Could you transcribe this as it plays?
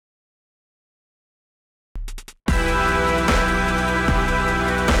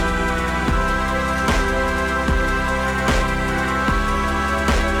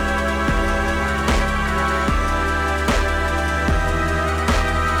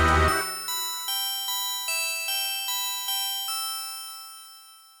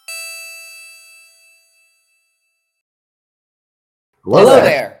Hello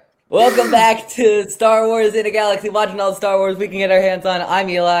there. Welcome back to Star Wars in a Galaxy, watching all the Star Wars we can get our hands on. I'm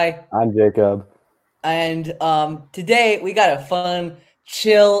Eli, I'm Jacob. and today we got a fun,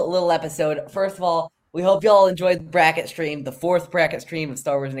 chill little episode. First of all, we hope y'all enjoyed the bracket stream, the fourth bracket stream of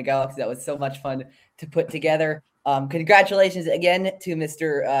Star Wars in a Galaxy. That was so much fun to put together. Congratulations again to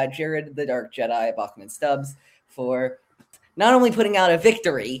Mr. Jared the Dark Jedi Bachman Stubbs for not only putting out a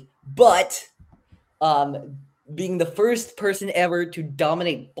victory, but being the first person ever to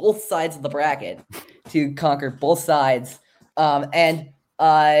dominate both sides of the bracket, to conquer both sides. And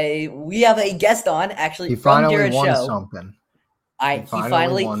we have a guest on, actually, He from finally Jared's won show. something. He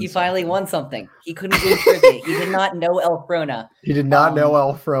finally won something. He couldn't win trivia. He did not know Elfrona. He did not know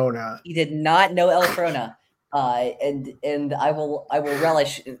Elfrona. He did not know Elfrona. And I will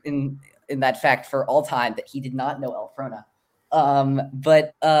relish in that fact for all time that he did not know Elfrona.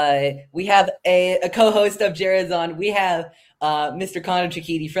 But we have a co-host of Jared's on. We have Mr. Connor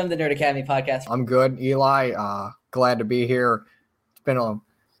Chikiti from the Nerd Academy podcast. I'm good, Eli. Glad to be here. It's been I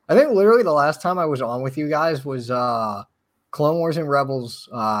think literally the last time I was on with you guys was Clone Wars and Rebels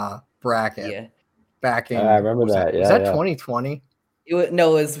bracket. Yeah. Back in I remember that. Was that 2020? It was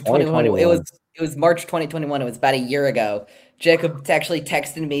 2021. It was March 2021. It was about a year ago. Jacob actually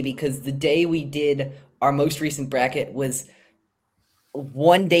texted me because the day we did our most recent bracket was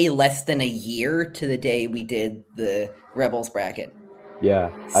one day less than a year to the day we did the Rebels bracket. Yeah,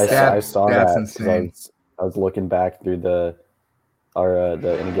 I saw that's that. insane. I was looking back through the In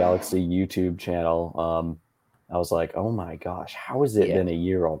a Galaxy YouTube channel. I was like, oh my gosh, how has it been a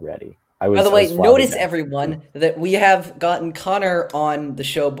year already? By the way, notice everyone that we have gotten Connor on the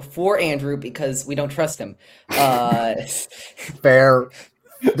show before Andrew because we don't trust him. Fair.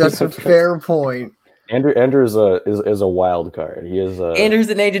 That's a fair point. Andrew is a wild card. He is Andrew's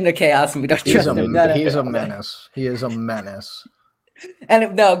an agent of chaos, and we don't trust him. He's a menace. He is a menace.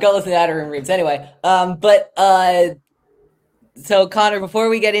 And no, go listen to Outer Rim Reaps. Anyway, so Connor, before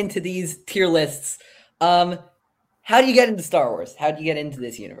we get into these tier lists, how do you get into Star Wars? How do you get into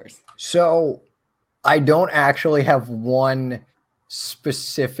this universe? So, I don't actually have one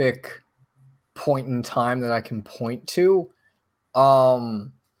specific point in time that I can point to. All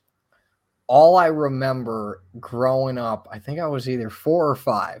I remember growing up, I think I was either 4 or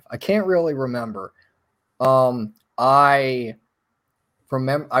 5. I can't really remember. I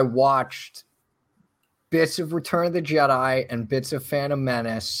watched bits of Return of the Jedi and bits of Phantom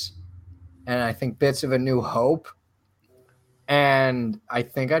Menace, and I think bits of A New Hope. And I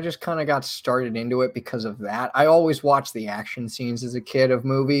think I just kind of got started into it because of that. I always watched the action scenes as a kid of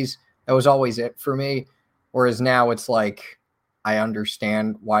movies. That was always it for me. Whereas now it's like, I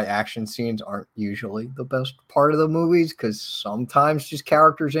understand why action scenes aren't usually the best part of the movies, because sometimes just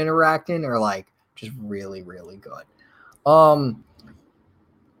characters interacting are like just really, really good. And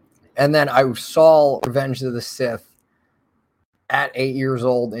then I saw Revenge of the Sith at 8 years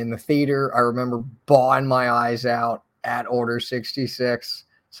old in the theater. I remember bawling my eyes out at Order 66.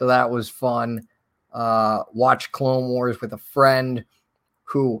 So that was fun. Watched Clone Wars with a friend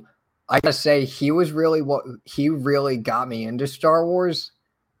who, I gotta say, he really got me into Star Wars.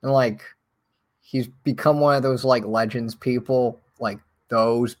 And like, he's become one of those like legends people, like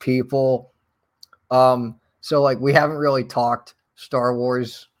those people. So like, we haven't really talked Star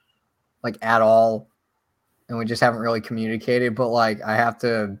Wars like at all, and we just haven't really communicated, but like, I have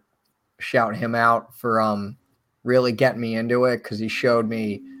to shout him out for really getting me into it, because he showed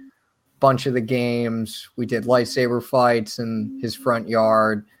me a bunch of the games. We did lightsaber fights in his front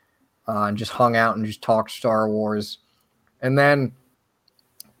yard, and just hung out and just talked Star Wars. And then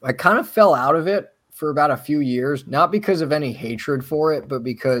I kind of fell out of it for about a few years, not because of any hatred for it, but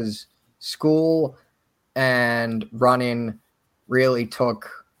because school and running really took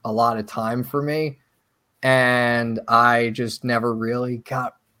a lot of time for me. And I just never really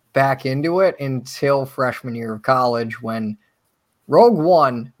got back into it until freshman year of college, when Rogue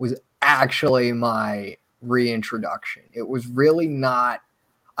One was actually my reintroduction. It was really not,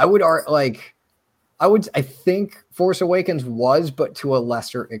 I think Force Awakens was, but to a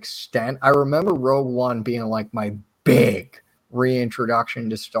lesser extent. I remember Rogue One being like my big reintroduction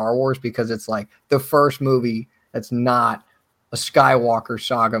to Star Wars, because it's like the first movie that's not a Skywalker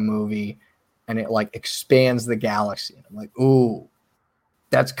saga movie, and it like expands the galaxy. And I'm like, ooh,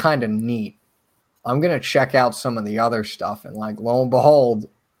 that's kind of neat. I'm going to check out some of the other stuff. And like, lo and behold,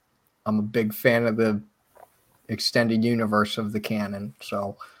 I'm a big fan of the extended universe of the canon.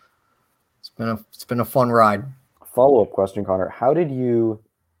 So it's been a fun ride. Follow-up question, Connor. How did you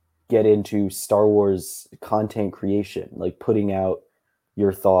get into Star Wars content creation, like putting out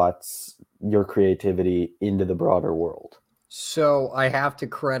your thoughts, your creativity into the broader world? So I have to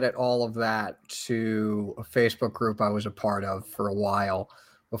credit all of that to a Facebook group I was a part of for a while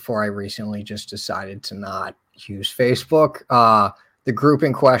before I recently just decided to not use Facebook. The group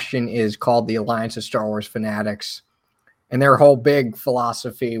in question is called the Alliance of Star Wars Fanatics, and their whole big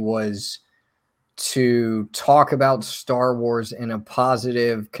philosophy was to talk about Star Wars in a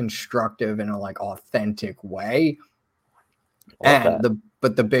positive, constructive, and a like authentic way. And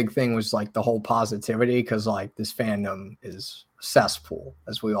the big thing was like the whole positivity, because like this fandom is a cesspool,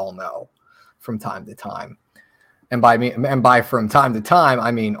 as we all know, from time to time. And by from time to time, I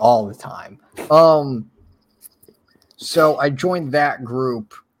mean all the time. So I joined that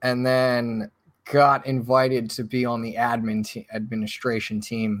group and then got invited to be on the administration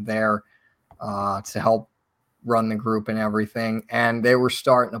team there to help run the group and everything. And they were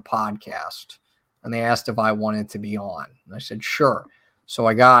starting a podcast. And they asked if I wanted to be on. And I said, sure. So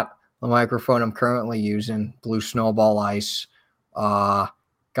I got the microphone I'm currently using, Blue Snowball Ice. Got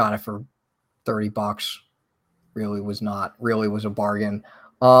it for $30. Really was a bargain.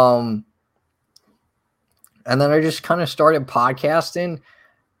 And then I just kind of started podcasting.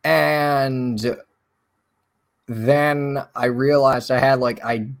 And then I realized I had like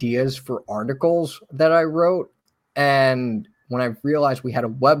ideas for articles that I wrote. And when I realized we had a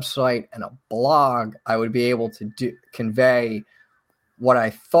website and a blog, I would be able to convey what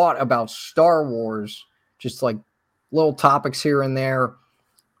I thought about Star Wars, just like little topics here and there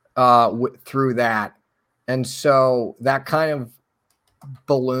through that. And so that kind of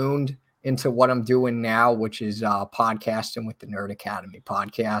ballooned into what I'm doing now, which is podcasting with the Nerd Academy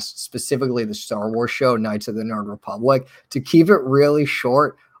podcast, specifically the Star Wars show, Knights of the Nerd Republic. To keep it really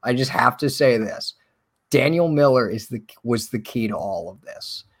short, I just have to say this. Daniel Miller was the key to all of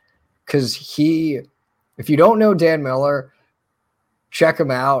this, because if you don't know Dan Miller, check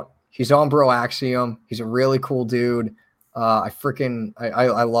him out. He's on Bro Axiom. He's a really cool dude. I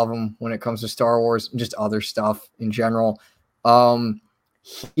love him when it comes to Star Wars and just other stuff in general. What's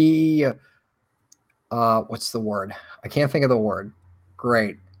the word? I can't think of the word.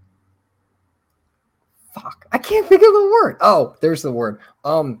 Great. Fuck. I can't think of the word. Oh, there's the word.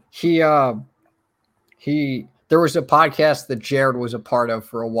 There was a podcast that Jared was a part of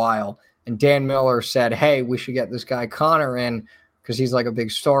for a while, and Dan Miller said, hey, we should get this guy Connor in because he's like a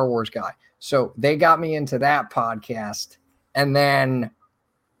big Star Wars guy. So they got me into that podcast, and then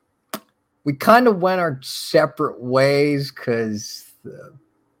we kind of went our separate ways because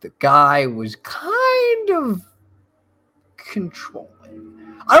the guy was kind of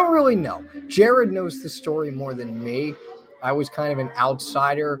controlling. I don't really know. Jared knows the story more than me. I was kind of an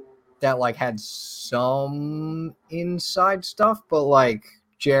outsider that like had some inside stuff, but like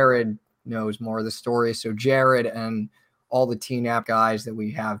Jared knows more of the story. So Jared and all the TNAP guys that we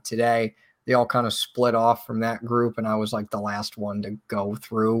have today, they all kind of split off from that group. And I was like the last one to go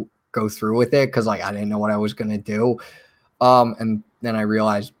through with it, because like I didn't know what I was going to do. And then I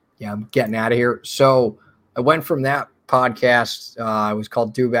realized, yeah, I'm getting out of here. So I went from that podcast, it was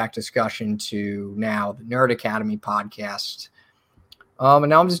called Do Back Discussion, to now the Nerd Academy podcast. And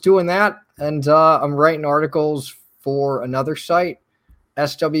now I'm just doing that, and I'm writing articles for another site,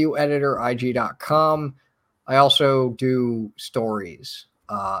 sweditorig.com. I also do stories,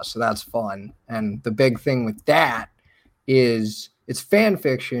 so that's fun. And the big thing with that is it's fan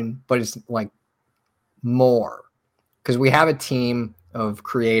fiction, but it's like more, because we have a team of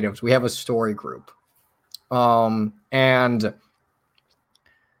creatives. We have a story group. And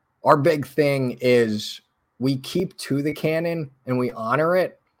our big thing is we keep to the canon and we honor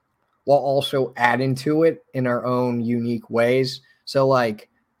it while also adding to it in our own unique ways. So like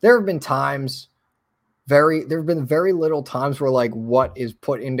there have been very little times where like what is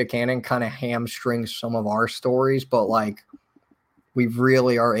put into canon kind of hamstrings some of our stories, but like we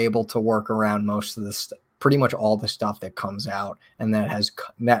really are able to work around most of this, pretty much all the stuff that comes out and that has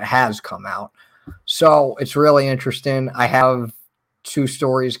come out. So it's really interesting. I have 2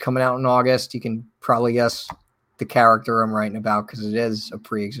 stories coming out in August. You can probably guess the character I'm writing about, because it is a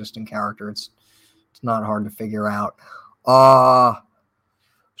pre-existing character. It's not hard to figure out.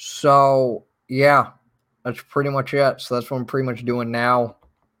 So yeah, that's pretty much it. So that's what I'm pretty much doing now.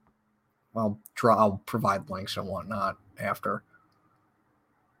 I'll provide links and whatnot after.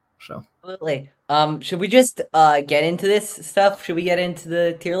 So absolutely. Should we just get into this stuff? Should we get into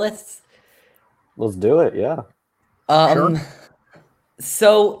the tier lists? Let's do it. Yeah. Sure.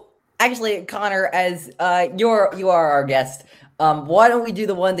 So actually, Connor, as you are our guest, why don't we do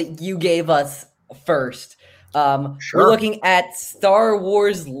the one that you gave us first? Sure. We're looking at Star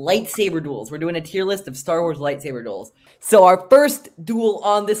Wars lightsaber duels. We're doing a tier list of Star Wars lightsaber duels. So our first duel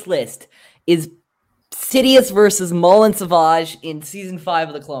on this list is Sidious versus Maul and Savage in season 5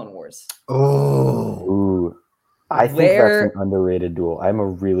 of the Clone Wars. Oh, Ooh, I think that's an underrated duel. I'm a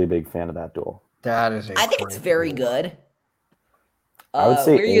really big fan of that duel. that is I think it's very good. I would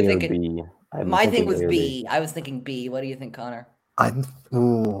say where are you A or thinking? B. My thing was B. I was thinking B. What do you think, Connor?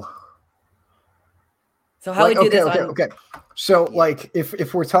 Ooh. So how we do this? Okay. So like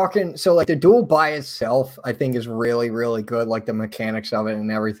if we're talking, so like the duel by itself, I think is really, really good, like the mechanics of it and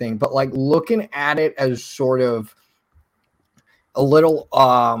everything. But like looking at it as sort of a little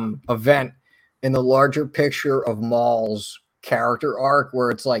event in the larger picture of Maul's character arc, where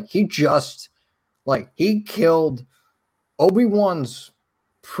it's like he killed Obi-Wan's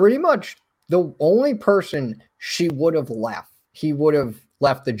pretty much the only person she would have left. He would have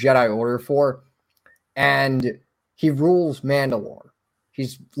left the Jedi Order for. And he rules Mandalore.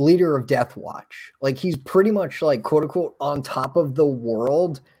 He's leader of Death Watch. Like he's pretty much like quote unquote on top of the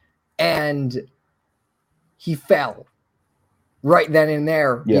world. And he fell right then and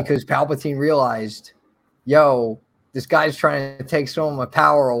there because Palpatine realized, yo, this guy's trying to take some of my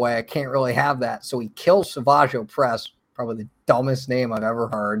power away. I can't really have that. So he kills Savage Opress, probably the dumbest name I've ever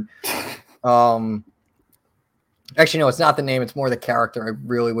heard. Actually, no, it's not the name. It's more the character. I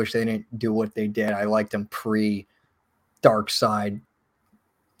really wish they didn't do what they did. I liked them pre-Dark Side.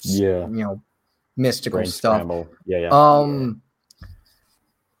 Yeah. Mystical Brain stuff. Scramble. Yeah.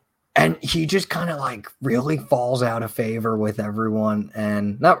 And he just kind of like really falls out of favor with everyone.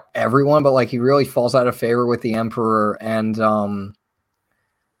 And not everyone, but like he really falls out of favor with the Emperor. And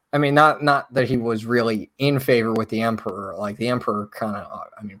I mean, not that he was really in favor with the Emperor. Like the Emperor kind of,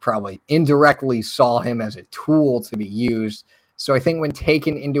 probably indirectly saw him as a tool to be used. So I think when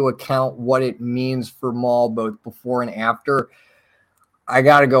taken into account what it means for Maul, both before and after, I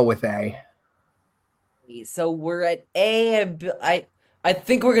got to go with A. So we're at A. And I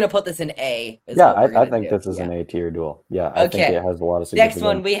think we're going to put this in A. I think this is an A tier duel. Yeah, I think it has a lot of significance. Next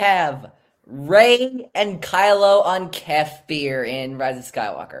one we have Rey and Kylo on Kefir in Rise of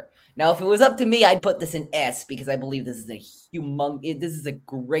Skywalker. Now, if it was up to me, I'd put this in S because I believe this is this is a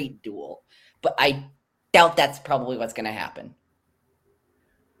great duel. But I doubt that's probably what's going to happen.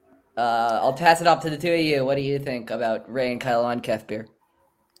 I'll pass it off to the two of you. What do you think about Rey and Kylo on Kefir?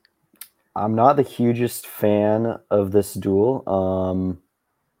 I'm not the hugest fan of this duel.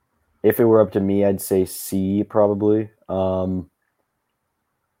 If it were up to me, I'd say C probably.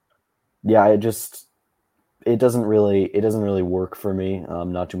 It doesn't really work for me.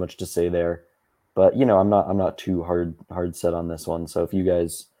 Not too much to say there, but I'm not too hard set on this one. So if you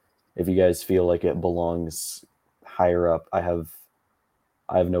guys feel like it belongs higher up, I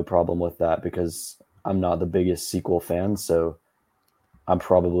have no problem with that because I'm not the biggest sequel fan, so I'm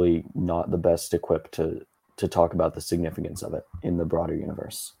probably not the best equipped to talk about the significance of it in the broader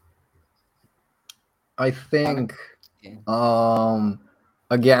universe. I think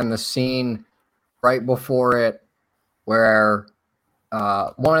again, the scene right before it, where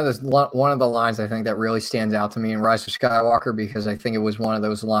one of the lines I think that really stands out to me in Rise of Skywalker, because I think it was one of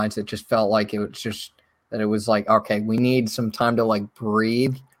those lines that just felt like it was like, okay, we need some time to like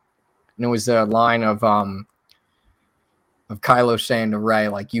breathe. And it was the line of Kylo saying to Rey,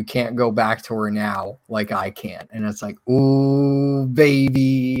 like, you can't go back to her now like I can. And it's like, ooh,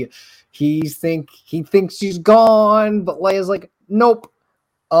 baby. He thinks she's gone, but Leia's like, nope.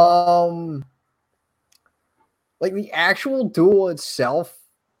 Like the actual duel itself,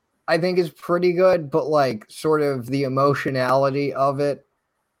 I think is pretty good, but like sort of the emotionality of it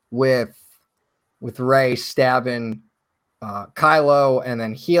with Rey stabbing Kylo and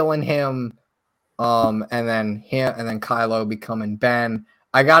then healing him, and then Kylo becoming Ben.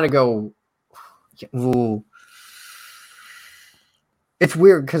 I gotta go. Ooh. It's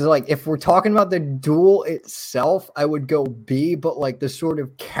weird because, like, if we're talking about the duel itself, I would go B, but, like, the sort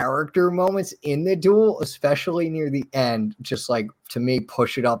of character moments in the duel, especially near the end, just, like, to me,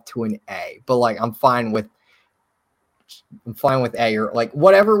 push it up to an A. But, like, I'm fine with A, or, like,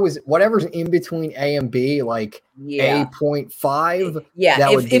 whatever's in between A and B, like, A.5.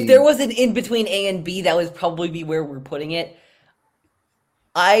 Yeah, if there was an in between A and B, that would probably be where we're putting it.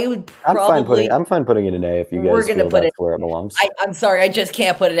 I'm fine putting it in A if you guys feel that's where it belongs. I'm sorry, I just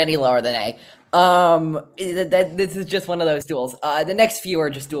can't put it any lower than A. This is just one of those duels. The next few are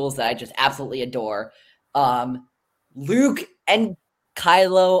just duels that I just absolutely adore. Luke and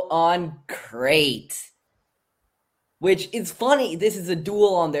Kylo on Crate, which is funny. This is a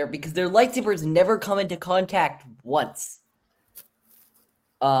duel on there because their lightsabers never come into contact once.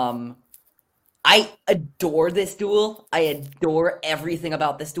 I adore this duel. I adore everything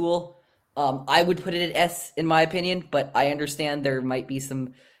about this duel. I would put it at S in my opinion, but I understand there might be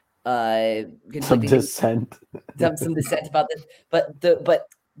some Some dissent. some dissent about this, but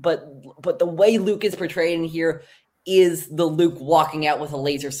the way Luke is portrayed in here is the Luke walking out with a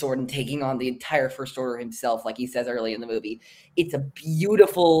laser sword and taking on the entire First Order himself, like he says early in the movie. It's a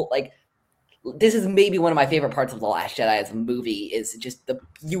beautiful, like, this is maybe one of my favorite parts of The Last Jedi as a movie, is just the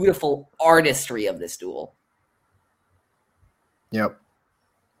beautiful artistry of this duel. Yep.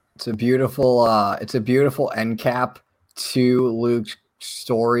 It's a beautiful end cap to Luke's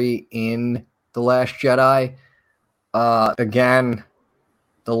story in The Last Jedi. Again,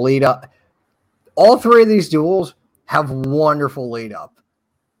 the lead up. All three of these duels have wonderful lead up.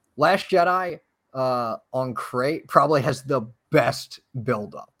 Last Jedi on Crate probably has the best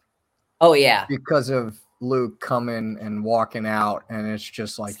build up. Oh yeah, because of Luke coming and walking out, and it's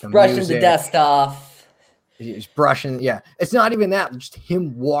just like the brushing music, the dust off. He's brushing. Yeah, it's not even that. Just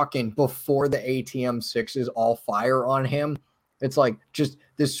him walking before the ATM-6s all fire on him. It's like just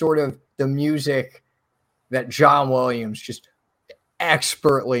this sort of the music that John Williams just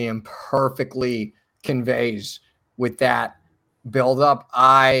expertly and perfectly conveys with that build up.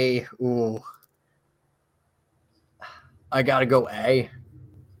 I gotta go A.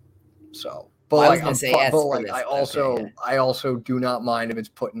 So, but well, like, I was gonna say S for this, I also do not mind if it's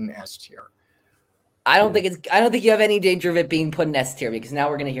put in S tier. I don't think you have any danger of it being put in S tier, because now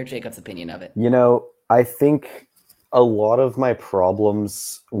we're gonna hear Jacob's opinion of it. You know, I think a lot of my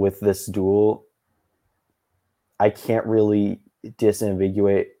problems with this duel, I can't really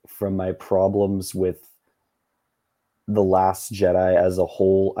disambiguate from my problems with The Last Jedi as a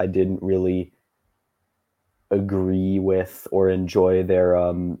whole. I didn't really agree with or enjoy their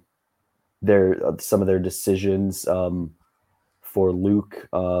some of their decisions for Luke.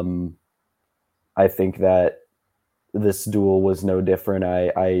 I think that this duel was no different.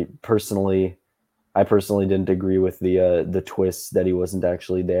 I personally didn't agree with the twist that he wasn't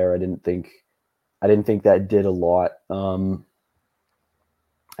actually there. I didn't think that did a lot.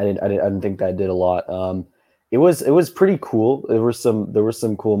 I didn't think that did a lot. It was pretty cool. There were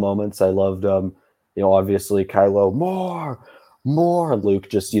some cool moments. I loved obviously Kylo more, Luke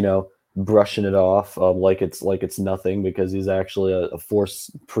just brushing it off like it's nothing, because he's actually a force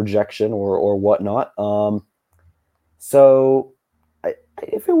projection or whatnot. So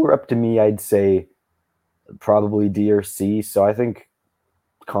if it were up to me, I'd say probably D or C. So I think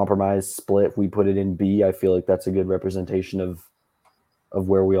compromise split. If we put it in B, I feel like that's a good representation of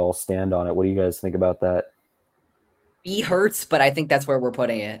where we all stand on it. What do you guys think about that? B hurts, but I think that's where we're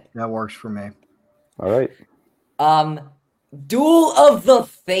putting it. That works for me. All right. Duel of the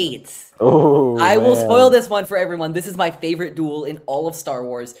Fates. Oh, I will spoil this one for everyone. This is my favorite duel in all of Star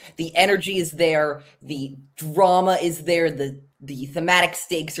Wars. The energy is there. The drama is there. The thematic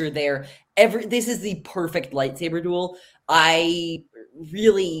stakes are there. This is the perfect lightsaber duel. I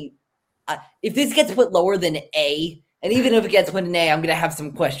really, if this gets put lower than A, and even if it gets put in A, I'm going to have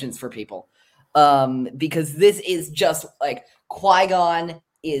some questions for people. Because this is just like Qui-Gon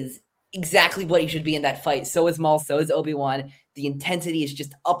is exactly what he should be in that fight. So is Maul, so is Obi-Wan. The intensity is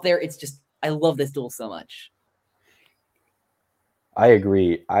just up there. It's just, I love this duel so much. I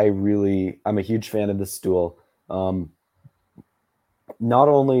agree. I'm a huge fan of this duel. Not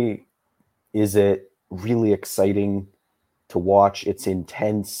only is it really exciting to watch, it's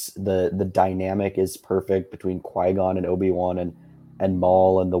intense. The dynamic is perfect between Qui-Gon and Obi-Wan and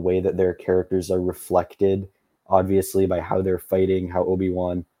Maul, and the way that their characters are reflected, obviously, by how they're fighting, how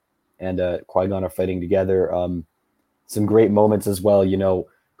Obi-Wan and Qui-Gon are fighting together. Some great moments as well.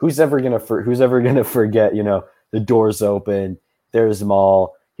 Who's ever gonna forget? The doors open. There's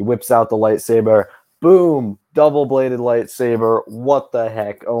Maul. He whips out the lightsaber. Boom! Double-bladed lightsaber. What the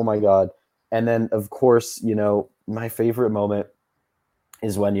heck? Oh my god! And then, of course, my favorite moment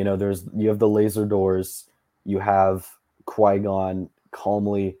is when you have the laser doors. You have Qui-Gon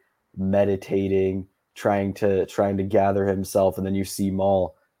calmly meditating, trying to gather himself, and then you see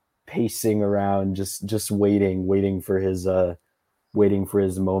Maul pacing around, just waiting for his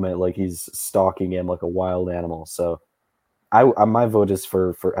moment, like he's stalking him like a wild animal. So my vote is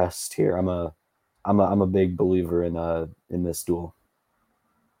for S tier. I'm a big believer in this duel.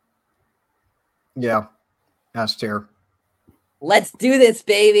 Yeah, S tier. Let's do this,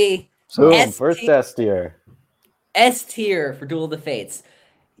 baby. So first S tier. S tier for Duel of the Fates.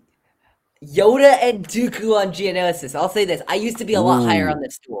 Yoda and Dooku on Geonosis. I'll say this. I used to be a lot higher on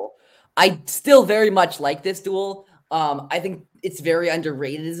this duel. I still very much like this duel. I think it's very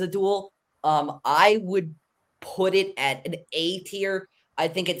underrated as a duel. I would put it at an A tier. I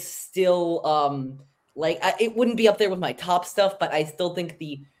think it's still it wouldn't be up there with my top stuff, but I still think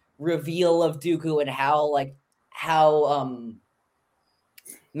the reveal of Dooku and how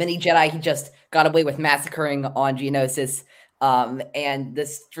many Jedi he just got away with massacring on Geonosis. And the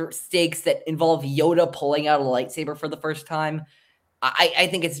stakes that involve Yoda pulling out a lightsaber for the first time. I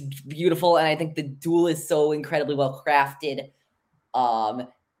think it's beautiful, and I think the duel is so incredibly well crafted.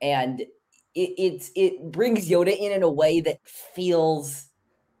 And it brings Yoda in a way that feels,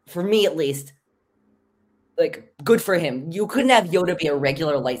 for me at least, like good for him. You couldn't have Yoda be a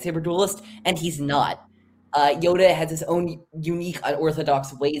regular lightsaber duelist, and he's not. Yoda has his own unique,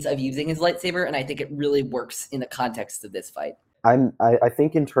 unorthodox ways of using his lightsaber, and I think it really works in the context of this fight. I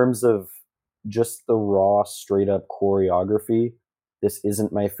think in terms of just the raw, straight up choreography, this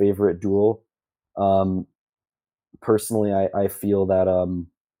isn't my favorite duel. Personally, I feel that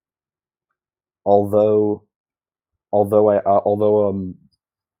although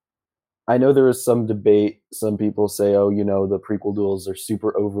I know there is some debate. Some people say, oh, the prequel duels are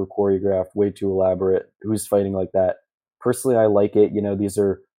super over choreographed, way too elaborate. Who's fighting like that? Personally, I like it. These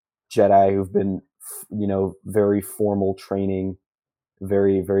are Jedi who've been, very formal training,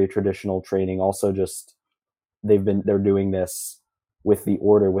 very, very traditional training. Also, just they're doing this with the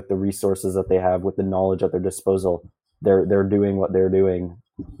order, with the resources that they have, with the knowledge at their disposal. They're doing what they're doing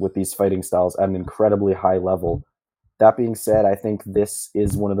with these fighting styles at an incredibly high level. That being said, I think this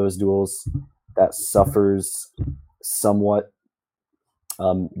is one of those duels that suffers somewhat,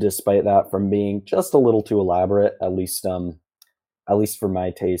 despite that, from being just a little too elaborate, at least for my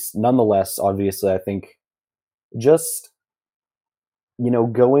taste. Nonetheless, obviously, I think just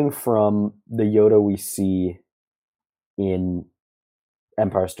going from the Yoda we see in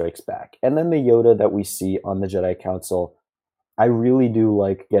Empire Strikes Back and then the Yoda that we see on the Jedi Council, I really do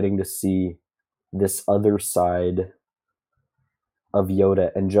like getting to see this other side of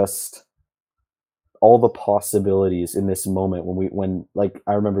Yoda and just all the possibilities in this moment when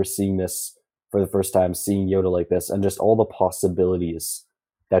I remember seeing this for the first time, seeing Yoda like this, and just all the possibilities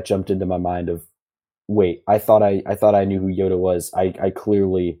that jumped into my mind of, wait, I thought I knew who Yoda was. I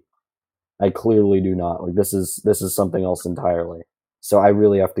clearly do not. Like this is something else entirely. So I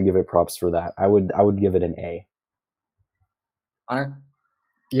really have to give it props for that. I would give it an A. Honor?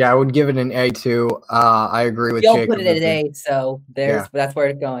 Yeah, I would give it an A too. I agree with Y'all Jacob. put it at an A, so that's where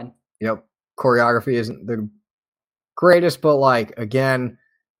it's going. Yep. Choreography isn't the greatest, but again,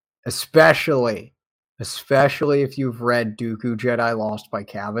 especially if you've read Dooku Jedi Lost by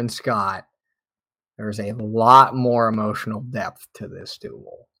Cavan Scott, there's a lot more emotional depth to this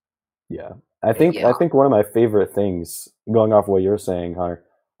duel. Yeah. I think one of my favorite things, going off what you're saying, Hunter,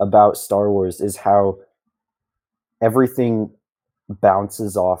 about Star Wars is how everything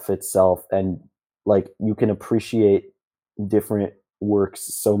bounces off itself, and you can appreciate different works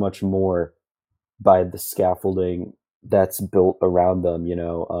so much more by the scaffolding that's built around them,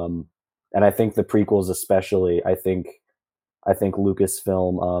 and I think the prequels especially, I think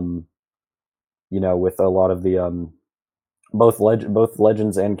Lucasfilm, with a lot of the both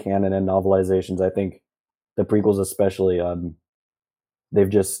legends and canon and novelizations, I think the prequels especially,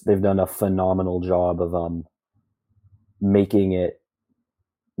 they've done a phenomenal job of making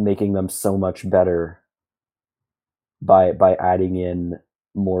them so much better by adding in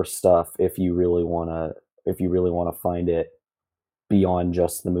more stuff if you really want to find it beyond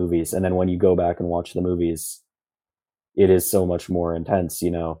just the movies. And then when you go back and watch the movies, it is so much more intense,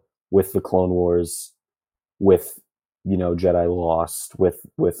 with the Clone Wars, with Jedi Lost,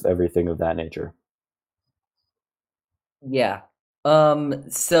 with everything of that nature. Yeah.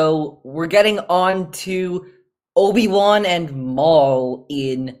 So we're getting on to Obi-Wan and Maul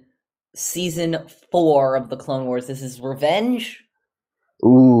in season 4 of the Clone Wars. This is Revenge.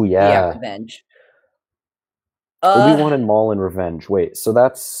 Ooh, yeah, Revenge. Obi-Wan and Maul in Revenge. Wait, so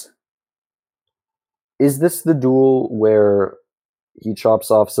is this the duel where he chops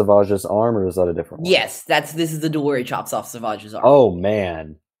off Savage's arm, or is that a different one? Yes, this is the duel where he chops off Savage's arm. Oh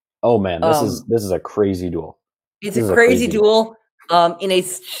man, this is a crazy duel. It's a crazy duel. In a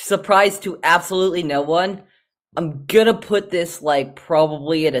surprise to absolutely no one, I'm gonna put this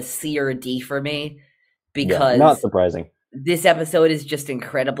probably at a C or a D for me, because not surprising. This episode is just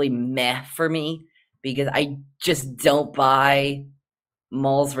incredibly meh for me, because I just don't buy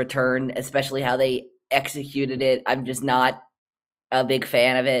Maul's return, especially how they executed it. I'm just not a big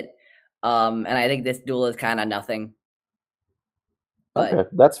fan of it, and I think this duel is kind of nothing. But okay,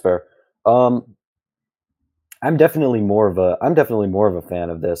 that's fair. I'm definitely more of a fan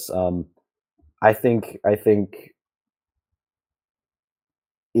of this. I think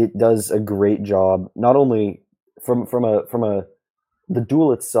it does a great job, not only from the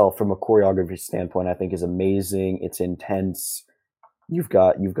duel itself, from a choreography standpoint. I think is amazing. It's intense. You've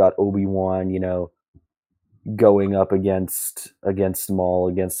got Obi-Wan, going up against Maul,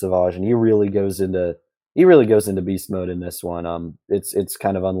 against Savage, and he really goes into beast mode in this one. It's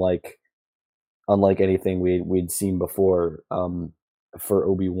kind of unlike anything we'd seen before for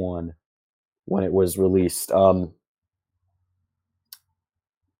Obi-Wan when it was released.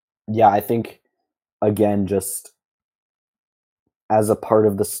 Yeah, I think again, just as a part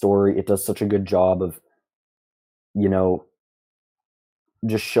of the story, it does such a good job of, you know,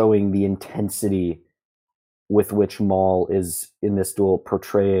 just showing the intensity with which Maul is in this duel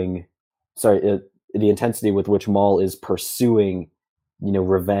portraying, the intensity with which Maul is pursuing, you know,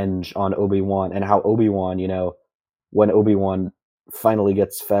 revenge on Obi-Wan, and how Obi-Wan, you know, when Obi-Wan finally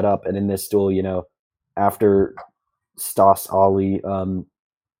gets fed up, and in this duel, you know, after Stas Ali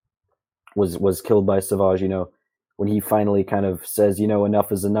was killed by Savage, you know, when he finally kind of says, you know,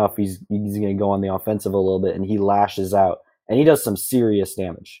 enough is enough, he's going to go on the offensive a little bit, and he lashes out, and he does some serious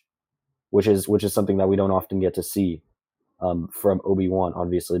damage, which is something that we don't often get to see from Obi-Wan,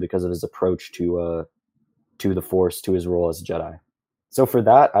 obviously, because of his approach to the Force, to his role as a Jedi. So for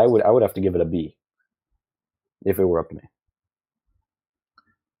that, I would have to give it a B if it were up to me.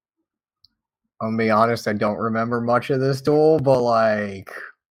 I'm gonna be honest, I don't remember much of this duel, but like,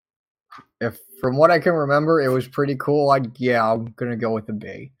 if from what I can remember, it was pretty cool. I'm gonna go with a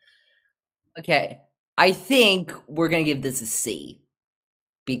B. Okay, I think we're gonna give this a C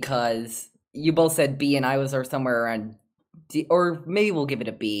because you both said B and I was somewhere around D, or maybe we'll give it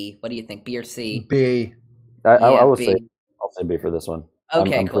a B. What do you think, B or C? B. I will B. say I'll say B for this one.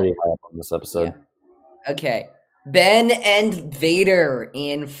 Okay, I'm cool. pretty high up on this episode. Yeah. Okay. Ben and Vader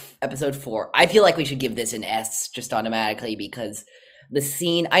in episode 4. I feel like we should give this an S just automatically because the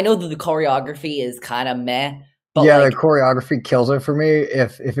scene, I know that the choreography is kind of meh, but yeah, like, the choreography kills it for me.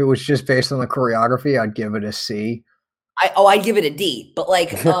 If it was just based on the choreography, I'd give it a C. I'd give it a D, but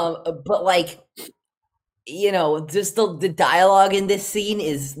like, but like, you know, just the dialogue in this scene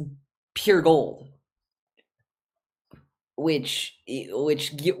is pure gold, which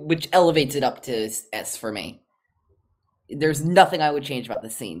elevates it up to S for me. There's nothing I would change about the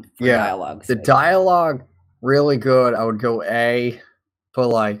scene for dialogue. The dialogue, really good. I would go A, but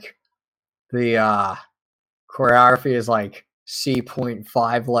like the choreography is like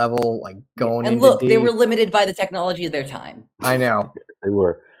C.5 level, like going and into look, D. they were limited by the technology of their time. I know. They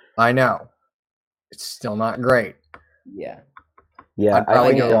were. I know. It's still not great. Yeah. Yeah, I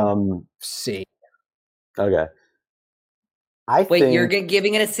think go C. Okay. Wait, you're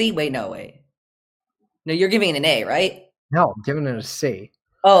giving it a C? Wait, no, wait. No, you're giving it an A, right? No, I'm giving it a C.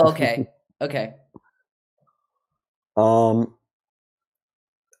 Oh, okay. Okay.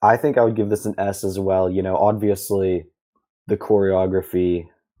 I think I would give this an S as well. You know, obviously the choreography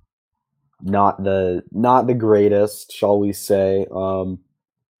not the greatest, shall we say.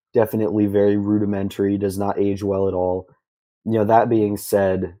 Definitely very rudimentary, does not age well at all. You know, that being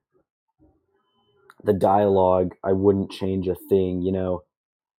said, the dialogue, I wouldn't change a thing. You know,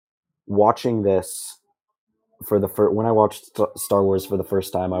 watching this when I watched Star Wars for the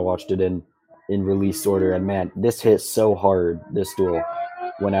first time, I watched it in release order, and man, this hit so hard, this duel,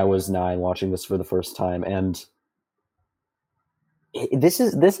 when I was 9 watching this for the first time. And this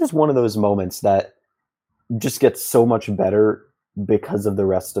is one of those moments that just gets so much better because of the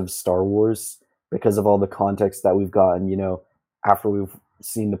rest of Star Wars, because of all the context that we've gotten. You know, after we've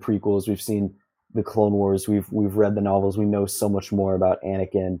seen the prequels, we've seen the Clone Wars, we've read the novels, we know so much more about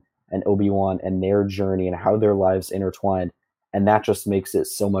Anakin and Obi-Wan and their journey and how their lives intertwined, and that just makes it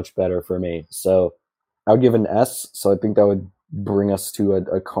so much better for me. So I would give an S. So I think that would bring us to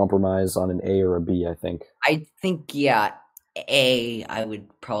a compromise on an A or a B, I think. I think, A, I would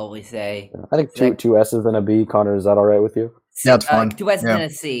probably say. I think two S's and a B. Connor, is that all right with you? That's fine. 2 S's and a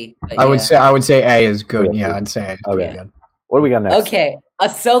C. I would say A is good. Yeah, I'd say A is pretty good. What do we got next? Okay,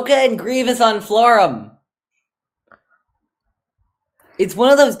 Ahsoka and Grievous on Florrum. It's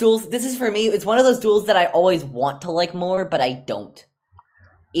one of those duels. This is for me. It's one of those duels that I always want to like more, but I don't.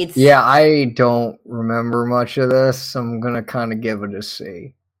 I don't remember much of this. I'm gonna kind of give it a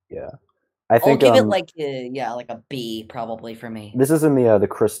C. Yeah, I think I'll give it like a B probably for me. This is in the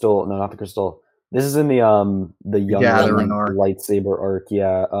crystal. No, not the crystal. This is in the young lightsaber arc.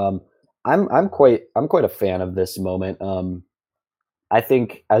 Yeah. I'm quite a fan of this moment. I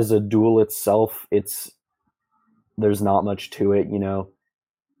think as a duel itself, there's not much to it, you know.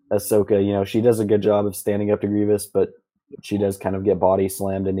 Ahsoka, you know, she does a good job of standing up to Grievous, but she does kind of get body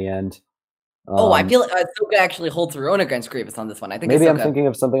slammed in the end. I feel like Ahsoka actually holds her own against Grievous on this one. I think maybe I'm thinking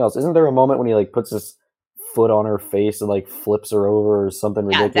of something else. Isn't there a moment when he like puts his foot on her face and like flips her over or something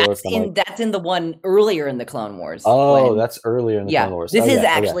ridiculous? That's in the one earlier in the Clone Wars. Oh, that's earlier in the Clone Wars. This is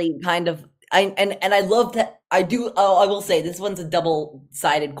actually kind of. I love that. I will say this one's a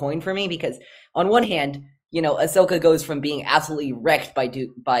double-sided coin for me because on one hand, Ahsoka goes from being absolutely wrecked by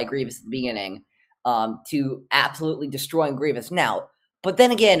Grievous at the beginning, to absolutely destroying Grievous now. But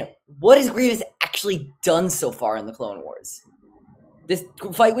then again, what has Grievous actually done so far in the Clone Wars? This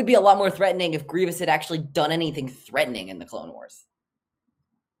fight would be a lot more threatening if Grievous had actually done anything threatening in the Clone Wars.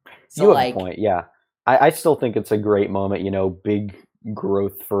 So, you have a point, yeah. I still think it's a great moment, big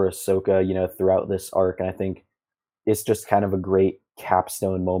growth for Ahsoka, throughout this arc, and I think it's just kind of a great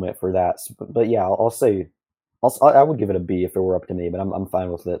capstone moment for that. But yeah, I'll say, I would give it a B if it were up to me, but I'm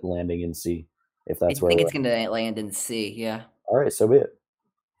fine with it landing in C if that's where I think it's going to land in C, yeah. All right, so be it.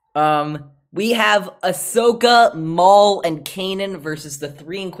 We have Ahsoka, Maul, and Kanan versus the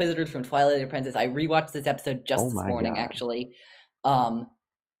 3 Inquisitors from Twilight Princess. I rewatched this episode just this morning, God. Actually.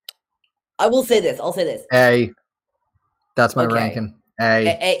 I will say this. I'll say this. A. That's my ranking.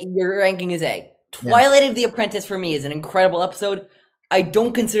 A. Your ranking is A. Twilight of the Apprentice for me is an incredible episode. I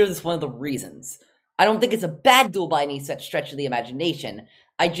don't consider this one of the reasons. I don't think it's a bad duel by any such stretch of the imagination.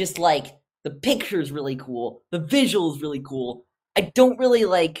 I just like the picture's really cool. The visual's really cool. I don't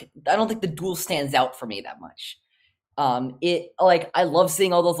think the duel stands out for me that much. I love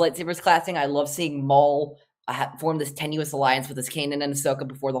seeing all those lightsabers clashing. I love seeing Maul form this tenuous alliance with this Kanan and Ahsoka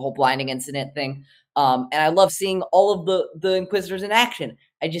before the whole blinding incident thing. And I love seeing all of the Inquisitors in action.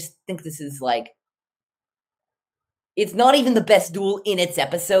 I just think this is it's not even the best duel in its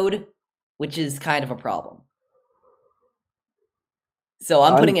episode, which is kind of a problem. So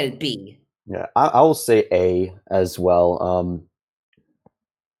I'm putting it at B. Yeah, I will say A as well.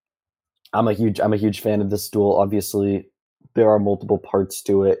 I'm a huge fan of this duel. Obviously, there are multiple parts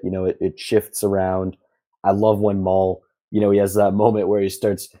to it. It shifts around. I love when Maul, he has that moment where he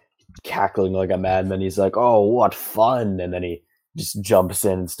starts cackling like a madman. He's like, "Oh, what fun!" And then he just jumps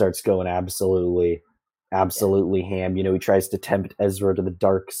in and starts going absolutely ham. He tries to tempt Ezra to the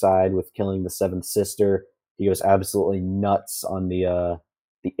dark side with killing the 7th sister. He goes absolutely nuts on the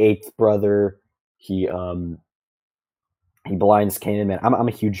 8th brother. He blinds Kanan, man. I'm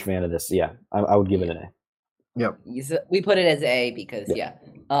a huge fan of this. Yeah, I would give it an A. Yep. We put it as A because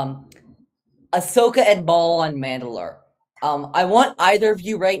Ahsoka and Maul on Mandalore. I want either of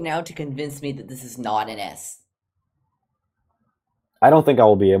you right now to convince me that this is not an S. I don't think I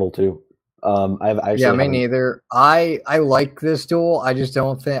will be able to. Me neither. I like this duel. I just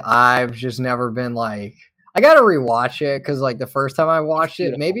don't think I've just never been I gotta rewatch it because the first time I watched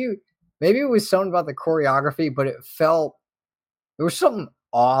it, maybe it was something about the choreography, but there was something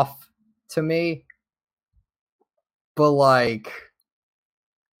off to me. But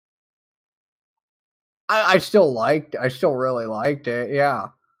I still really liked it. Yeah.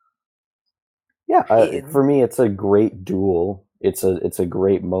 Yeah. For me, it's a great duel. It's a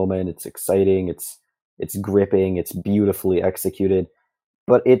great moment. It's exciting. It's gripping. It's beautifully executed,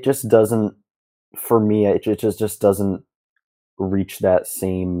 but it just doesn't, for me, it just doesn't reach that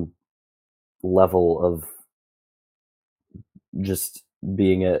same level of just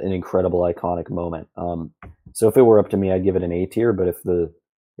being an incredible iconic moment. So if it were up to me, I'd give it an A tier, but if the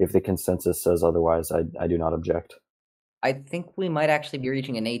consensus says otherwise, I do not object. I think we might actually be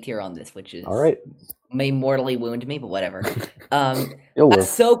reaching an A tier on this, which is all right. May mortally wound me, but whatever.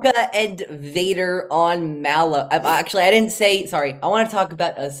 Ahsoka and Vader on Mallow. Actually, I didn't say. Sorry, I want to talk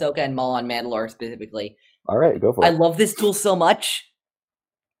about Ahsoka and Maul on Mandalore specifically. All right, go for it. I love this duel so much.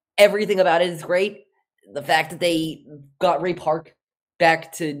 Everything about it is great. The fact that they got Ray Park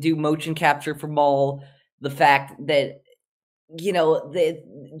back to do motion capture for Maul. The fact that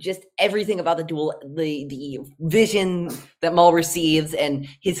just everything about the duel, the vision that Maul receives and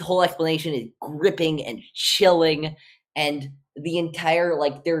his whole explanation is gripping and chilling, and the entire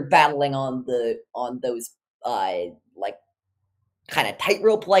they're battling on those kind of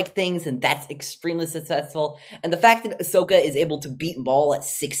tightrope things, and that's extremely successful. And the fact that Ahsoka is able to beat Maul at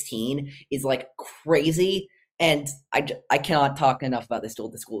 16 is crazy, and I cannot talk enough about this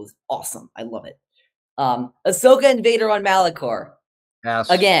duel. This duel is awesome. I love it. Ahsoka and Vader on Malachor. S.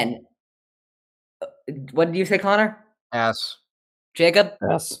 Again. What did you say, Connor? S. Jacob?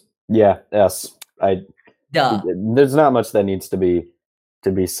 S. Yeah, S. Duh. There's not much that needs to be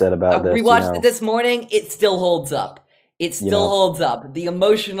said about this. I rewatched it this morning. It still holds up. It still holds up. The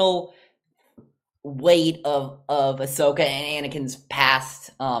emotional weight of Ahsoka and Anakin's past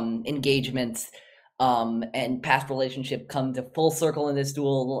engagements and past relationship come to full circle in this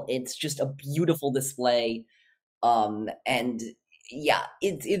duel. It's just a beautiful display. And yeah,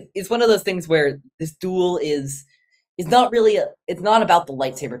 it's one of those things where this duel is not really it's not about the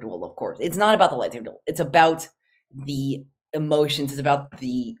lightsaber duel, of course. It's not about the lightsaber duel. It's about the emotions. It's about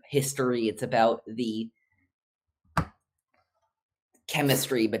the history. It's about the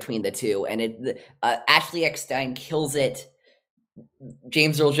chemistry between the two. And Ashley Eckstein kills it.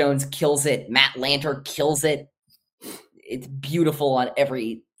 James Earl Jones kills it. Matt Lanter kills it. It's beautiful on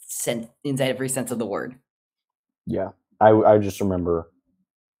every sense, inside every sense of the word. Yeah, I just remember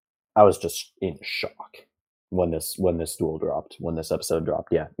I was just in shock when this duel dropped, when this episode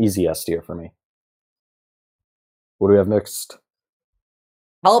dropped. Yeah, easy S tier for me. What do we have next?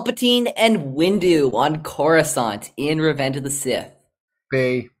 Palpatine and Windu on Coruscant in Revenge of the Sith.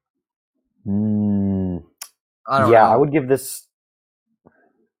 B. I don't know. I would give this.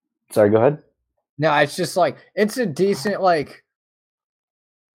 Sorry, go ahead. No, it's just like it's a decent, like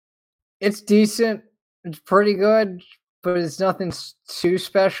it's decent. It's pretty good, but it's nothing too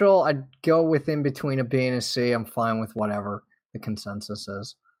special. I'd go with in between a B and a C. I'm fine with whatever the consensus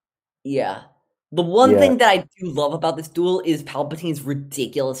is. Yeah. The one thing that I do love about this duel is Palpatine's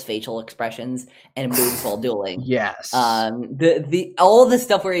ridiculous facial expressions and moves while dueling. Yes. The all the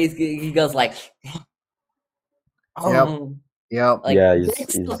stuff where he goes like, oh, yep. Like,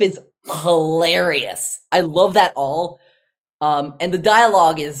 this stuff is hilarious. I love that all. And the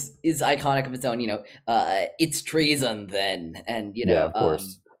dialogue is iconic of its own. You know, it's treason then, and you know, of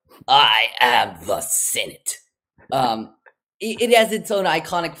course. I am the Senate. It has its own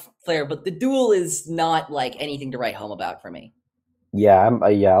iconic flair, but the duel is not like anything to write home about for me. Yeah,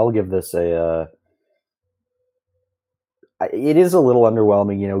 I'll give this a. It is a little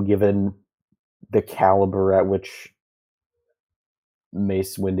underwhelming, you know, given the caliber at which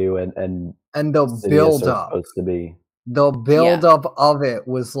Mace Windu and the build up supposed to be. The build up of it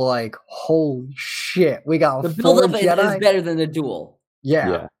was like, holy shit, we got the build up is better than the duel.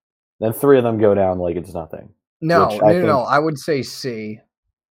 Yeah. Then 3 of them go down like it's nothing. No. I would say C.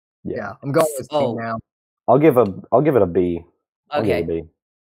 Yeah, I'm going with C now. I'll give it a B. Okay. I'll give it a B.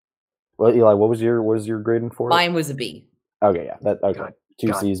 Well, Eli, what was your grading for it? Mine was a B. Okay, yeah. Okay. God,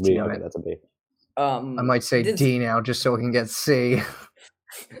 2 C's, B. Okay, that's a B. I might say D now just so we can get C.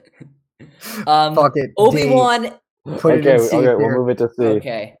 Fuck it. Obi-Wan. Put it in C. Okay, we'll move it to C.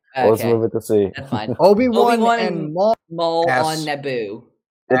 Okay. Let's move it to C. That's fine. Obi-Wan and Maul on Naboo.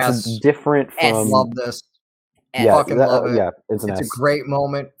 It's different from. Love this. Fucking love it. Yeah, it's a great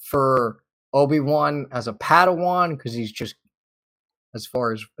moment for Obi-Wan as a Padawan because he's just, as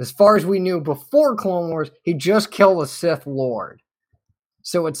far as we knew before Clone Wars, he just killed a Sith Lord.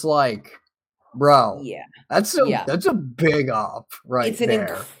 So it's like, bro, that's a big up right there. It's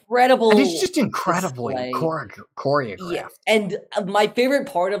an incredible. And it's just incredibly choreographed. Yeah. And my favorite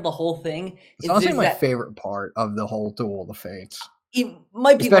part of the whole thing is honestly my favorite part of the whole Duel of the Fates. It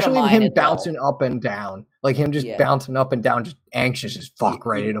might be especially him bouncing up and down, like him just bouncing up and down, just anxious as fuck,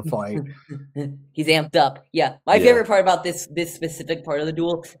 ready to fight. He's amped up. Yeah, my favorite part about this specific part of the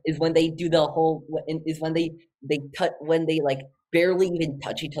duel is when they do the whole. Is when they like barely even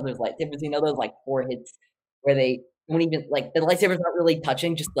touch each other's lightsabers. You know those like 4 hits where they don't even like the lightsabers aren't really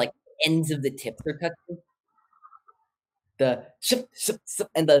touching, just like ends of the tips are touching. The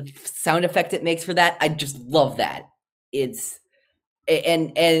and the sound effect it makes for that, I just love that. It's.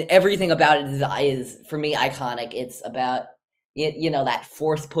 And everything about it is for me iconic. It's about that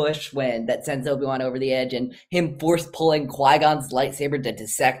force push that sends Obi-Wan over the edge, and him force pulling Qui-Gon's lightsaber to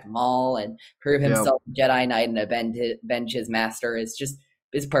dissect Maul and prove himself a Jedi Knight and avenge his master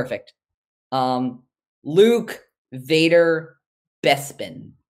is perfect. Luke, Vader,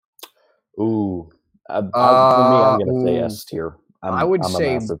 Bespin. Ooh, for me, I'm gonna say S tier. I would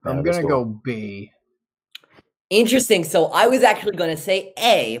say I'm gonna go B. Interesting. So I was actually going to say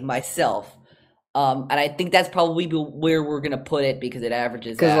A myself, and I think that's probably where we're going to put it because it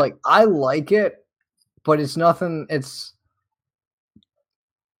averages. Because like I like it, but it's nothing. It's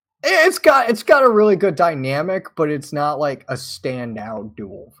got a really good dynamic, but it's not like a standout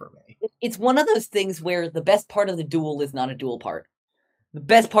duel for me. It's one of those things where the best part of the duel is not a duel part. The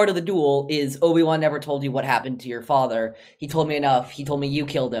best part of the duel is Obi-Wan never told you what happened to your father. He told me enough. He told me you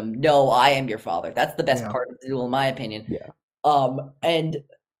killed him. No, I am your father. That's the best part of the duel, in my opinion. Yeah. And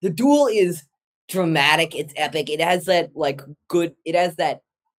the duel is dramatic. It's epic. It has that it has that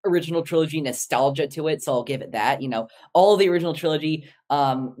original trilogy nostalgia to it. So I'll give it that. All the original trilogy.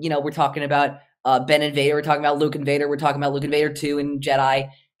 We're talking about Ben and Vader. We're talking about Luke and Vader. We're talking about Luke and Vader 2 and Jedi.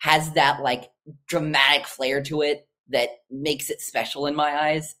 Has that like dramatic flair to it that makes it special in my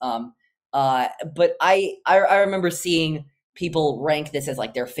eyes. But I remember seeing people rank this as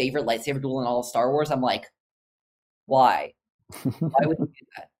like their favorite lightsaber duel in all of Star Wars. I'm like, why? Why would you do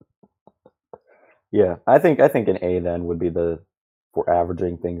that? Yeah, I think an A then would be for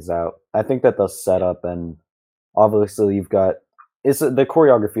averaging things out. I think that the setup and obviously you've got the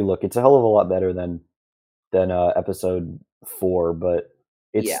choreography. Look, it's a hell of a lot better than episode 4, but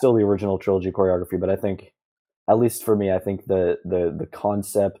it's still the original trilogy choreography. But I think, at least for me, I think the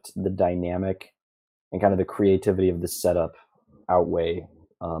concept, the dynamic, and kind of the creativity of the setup outweigh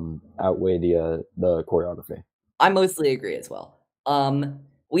the choreography. I mostly agree as well.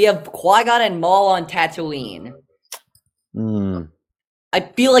 We have Qui-Gon and Maul on Tatooine. I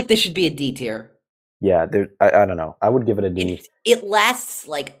feel like this should be a D tier. Yeah, I don't know. I would give it a D. It lasts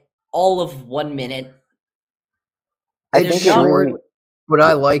like all of 1 minute. I think short, but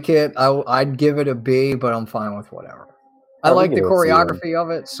I like it. I'd give it a B, but I'm fine with whatever. I like the choreography of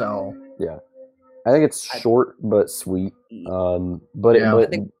it, so yeah. I think it's short but sweet. But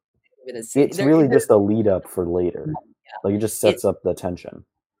it's really just a lead up for later. Yeah. Like it just sets up the tension.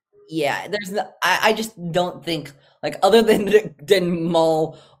 Yeah, I just don't think, like, other than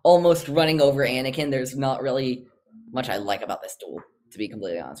Maul almost running over Anakin, there's not really much I like about this duel, to be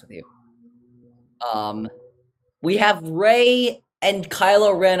completely honest with you. We have Rey and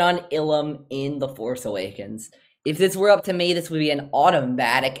Kylo Ren on Ilum in The Force Awakens. If this were up to me, this would be an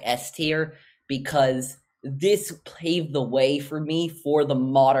automatic S tier, because this paved the way for me for the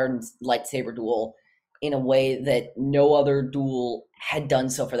modern lightsaber duel in a way that no other duel had done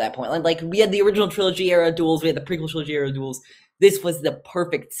so for that point. Like, we had the original trilogy era duels, we had the prequel trilogy era duels. This was the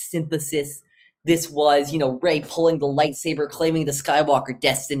perfect synthesis. This was, Rey pulling the lightsaber, claiming the Skywalker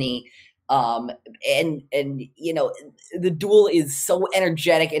destiny. And the duel is so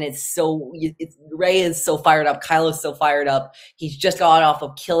energetic, and Rey is so fired up, Kylo's so fired up. He's just gotten off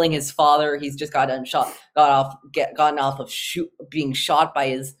of killing his father. He's just gotten off of being shot by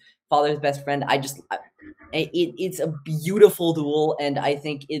his father's best friend. It's a beautiful duel, and I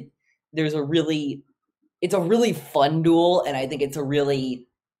think it's a really fun duel, and I think it's a really,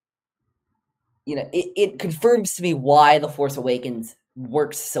 it confirms to me why The Force Awakens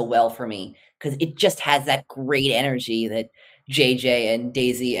works so well for me, because it just has that great energy that JJ and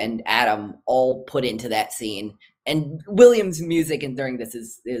Daisy and Adam all put into that scene. And Williams' music during this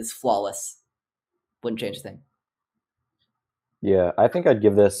is flawless. Wouldn't change a thing. Yeah, I think I'd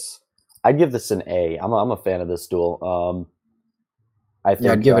give this an A. I'm a fan of this duel. I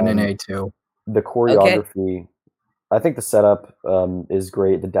think I'd give it an A too. The choreography, I think the setup is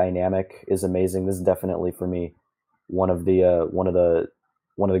great. The dynamic is amazing. This is definitely, for me, one of the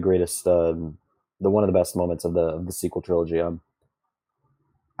greatest, one of the best moments of the sequel trilogy.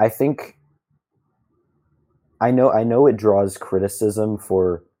 I think I know it draws criticism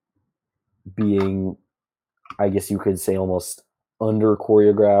for being, I guess you could say, almost under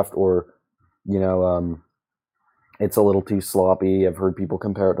choreographed, or it's a little too sloppy. I've heard people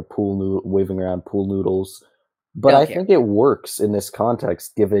compare it to waving around pool noodles, but I think it works in this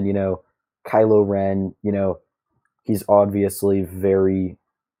context, given Kylo Ren, he's obviously a very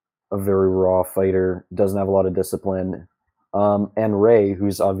raw fighter, doesn't have a lot of discipline. And Rey,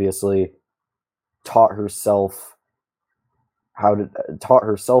 who's obviously taught herself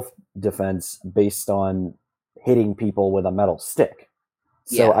defense based on hitting people with a metal stick.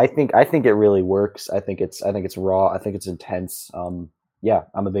 So I think it really works. I think it's raw. I think it's intense. I'm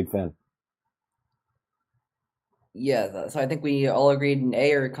a big fan. Yeah, so I think we all agreed in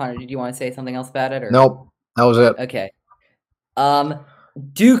A. Or Connor, did you want to say something else about it? Or? Nope, that was it. Okay.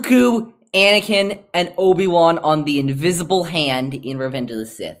 Dooku, Anakin, and Obi-Wan on the Invisible Hand in Revenge of the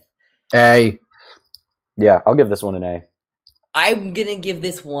Sith. A. Yeah, I'll give this one an A. I'm gonna give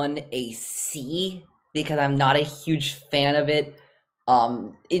this one a C, because I'm not a huge fan of it.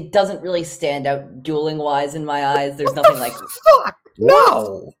 It doesn't really stand out dueling wise in my eyes. There's nothing like fuck.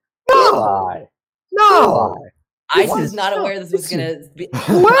 No. I was not aware this was gonna be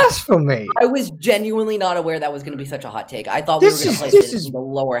blasphemy. I was genuinely not aware that was gonna be such a hot take. I thought we were gonna place it in the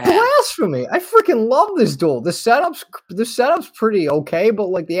lower half. Blasphemy. I freaking love this duel. The setup's pretty okay, but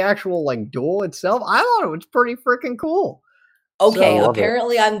like the actual duel itself, I thought it was pretty freaking cool. Okay, so,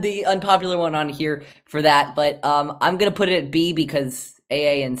 apparently I'm the unpopular one on here for that, but I'm gonna put it at B because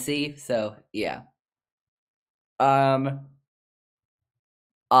AA and C. So yeah. Over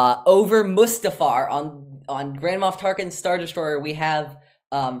Mustafar on Grand Moff Tarkin's Star Destroyer, we have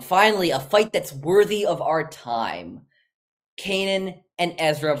finally a fight that's worthy of our time. Kanan and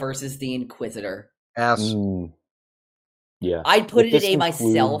Ezra versus the Inquisitor. Yes. Yeah. I'd put it in A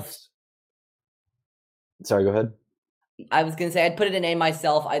myself. Sorry, go ahead. I was gonna say I'd put it in A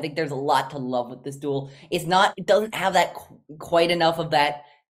myself. I think there's a lot to love with this duel. It doesn't have that quite enough of that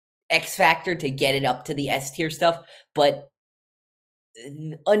X factor to get it up to the S tier stuff, but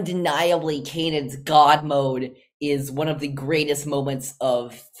undeniably Kanan's God mode is one of the greatest moments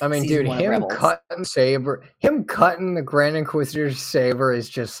of I mean, season dude, 1 of him Rebels. cutting the Grand Inquisitor's saber is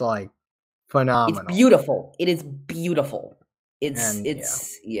just like phenomenal. It's beautiful. It is beautiful.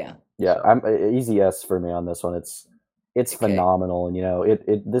 Yeah, I'm easy yes for me on this one. It's Okay. phenomenal, and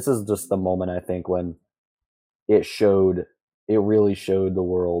this is just the moment I think when it really showed the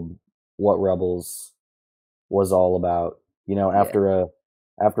world what Rebels was all about.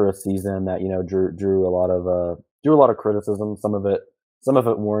 After a season that drew a lot of criticism, some of it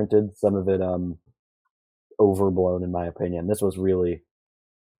warranted, some of it overblown in my opinion. This was really,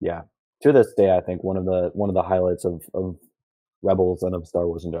 to this day, I think one of the highlights of Rebels and of Star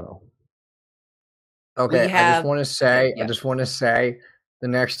Wars in general. Okay, I just want to say the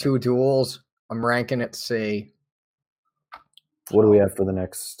next two duels, I'm ranking at C. What do we have for the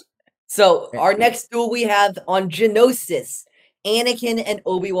next? So our next duel we have on Geonosis, Anakin and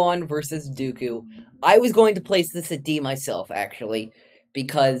Obi-Wan versus Dooku. I was going to place this at D myself, actually,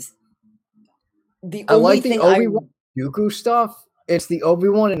 because I like the Obi-Wan Dooku stuff. It's the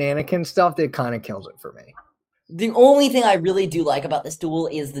Obi-Wan and Anakin stuff that kind of kills it for me. The only thing I really do like about this duel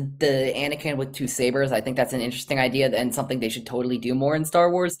is the Anakin with 2 sabers. I think that's an interesting idea and something they should totally do more in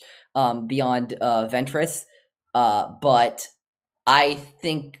Star Wars, beyond Ventress. But I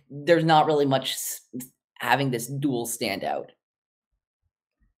think there's not really much having this duel stand out.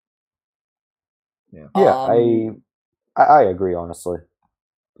 Yeah, I agree, honestly.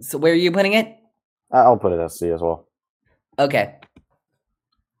 So where are you putting it? I'll put it at C as well. Okay.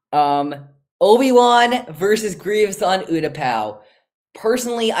 Obi-Wan versus Grievous on Utapau.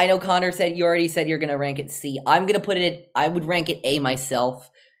 Personally, I know Connor said you already said you're going to rank it C. I'm going to put it I would rank it A myself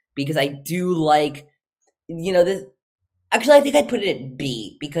because I do like, this. Actually, I think I'd put it at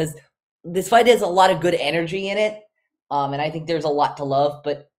B because this fight has a lot of good energy in it. And I think there's a lot to love,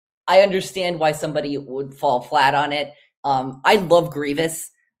 but I understand why somebody would fall flat on it. I love Grievous,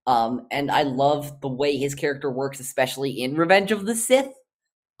 and I love the way his character works, especially in Revenge of the Sith.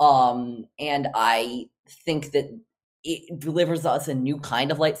 And I think that it delivers us a new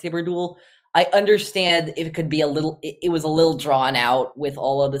kind of lightsaber duel. I understand if it could be it was a little drawn out with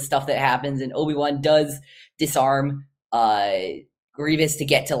all of the stuff that happens, and Obi-Wan does disarm Grievous to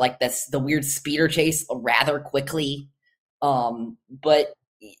get to like the weird speeder chase rather quickly. But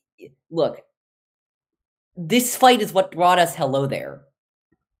look, this fight is what brought us Hello There.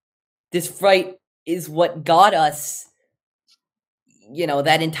 This fight is what got us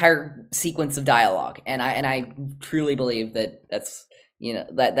that entire sequence of dialogue, and I truly believe that that's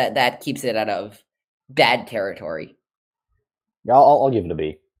that keeps it out of bad territory. Yeah, I'll give it a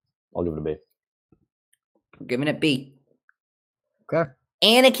B. I'll give it a B. I'm giving it B. Okay.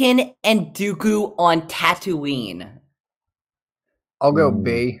 Anakin and Dooku on Tatooine. I'll go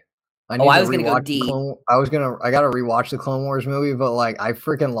B. I was gonna go D. I gotta rewatch the Clone Wars movie, but like I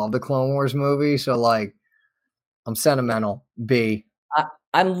freaking love the Clone Wars movie, so like I'm sentimental. B.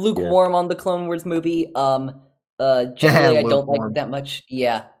 I'm lukewarm on the Clone Wars movie. Generally I don't like it that much.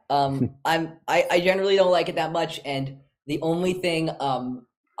 Yeah. I generally don't like it that much, and the only thing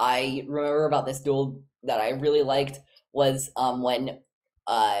I remember about this duel that I really liked was when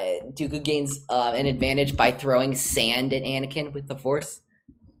Dooku gains an advantage by throwing sand at Anakin with the Force,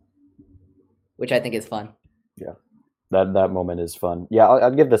 which I think is fun. Yeah, that moment is fun. Yeah, I'll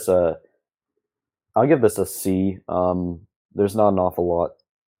give this a C. There's not an awful lot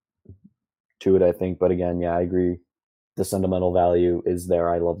to it, I think, but again, yeah, I agree. The sentimental value is there.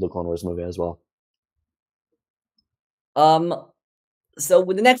 I love the Clone Wars movie as well. So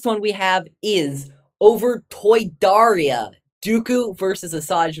the next one we have is over Toydaria, Dooku versus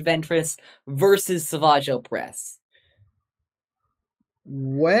Asajj Ventress versus Savage Opress.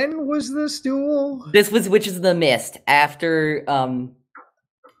 When was this duel? This was Witches of the Mist after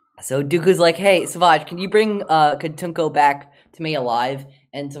so Dooku's like, hey, Savage, can you bring Katunko back to me alive?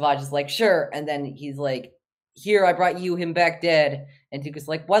 And Savage is like, sure. And then he's like, here, I brought him back dead. And Dooku's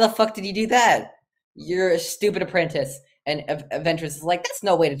like, why the fuck did you do that? You're a stupid apprentice. And Ventress is like, that's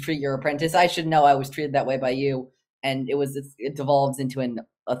no way to treat your apprentice. I should know I was treated that way by you. And it devolves into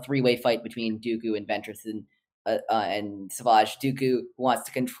a 3-way fight between Dooku and Ventress and Savage. Dooku who wants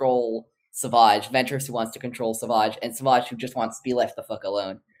to control Savage, Ventress who wants to control Savage, and Savage who just wants to be left the fuck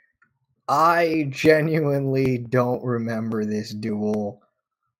alone. I genuinely don't remember this duel,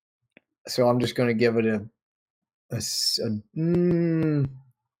 so I'm just going to give it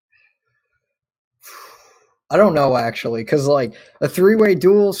I don't know, actually, because like a 3-way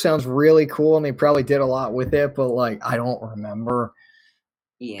duel sounds really cool, and they probably did a lot with it, but like I don't remember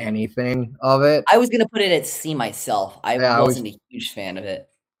anything of it. I was going to put it at C myself. I wasn't a huge fan of it.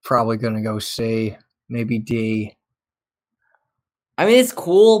 Probably going to go C. maybe D. I mean, it's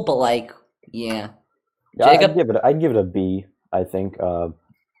cool, but like, yeah. Yeah, Jacob? I'd give it a B. I think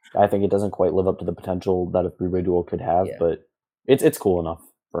I think it doesn't quite live up to the potential that a three-way duel could have, Yeah. but it's cool enough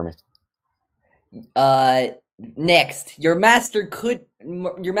for me. Next, your master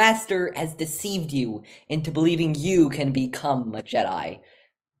has deceived you into believing you can become a Jedi.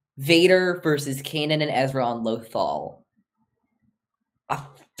 Vader versus Kanan and Ezra on Lothal. I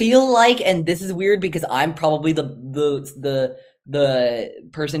feel like, and this is weird because I'm probably the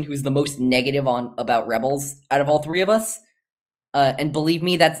person who's the most negative about Rebels out of all three of us. And believe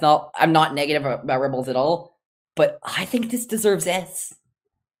me, I'm not negative about Rebels at all. But I think this deserves S,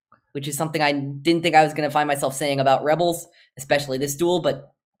 which is something I didn't think I was going to find myself saying about Rebels, especially this duel,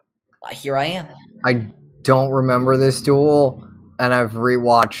 but here I am. I don't remember this duel, and I've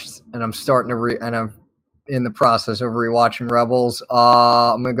rewatched, and I'm starting to and I'm in the process of rewatching Rebels.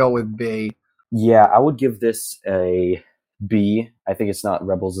 I'm gonna go with B. Yeah, I would give this a B. I think it's not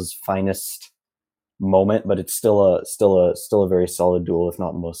Rebels' finest moment, but it's still a very solid duel, if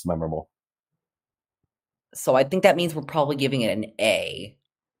not the most memorable. So I think that means we're probably giving it an A.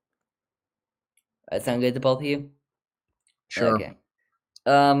 That sound good to both of you? Sure. Okay.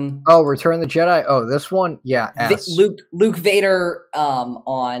 Return of the Jedi. Oh, this one, yeah. S. Luke Vader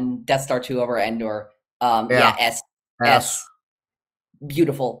on Death Star 2 over Endor. Yeah, S. S.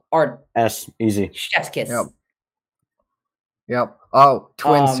 Beautiful art. S. Easy. Chef's kiss. Yep. Oh,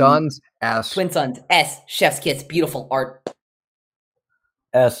 Twin Sons. S. Twin Sons. S. Chef's kiss. Beautiful art.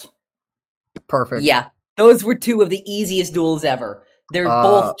 S. Perfect. Yeah, those were two of the easiest duels ever. They're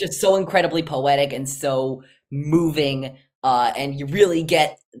both just so incredibly poetic and so moving. And you really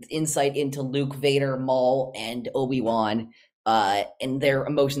get insight into Luke, Vader, Maul, and Obi-Wan, and their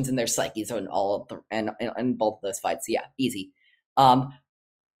emotions and their psyches in all of and both of those fights. So yeah, easy.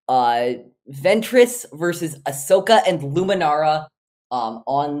 Ventress versus Ahsoka and Luminara,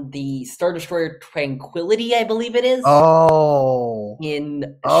 on the Star Destroyer Tranquility, I believe it is. Oh.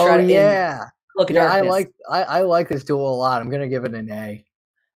 In yeah. Look at Darkness. I like this duel a lot. I'm gonna give it an A.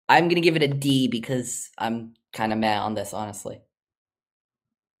 I'm gonna give it a D because I'm kind of mad on this, honestly.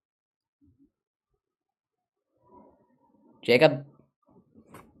 Jacob?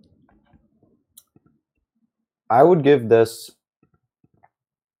 I would give this.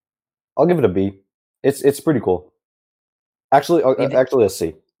 I'll give it a B. It's pretty cool. Actually, actually a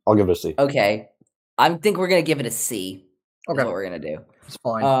C. I'll give it a C. Okay, I think we're gonna give it a C. Okay, that's what we're gonna do. It's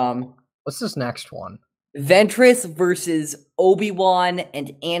fine. What's this next one? Ventress versus Obi-Wan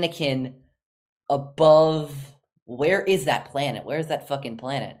and Anakin above. Where is that planet? Where is that fucking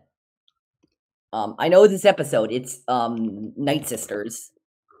planet? I know this episode. It's Night Sisters.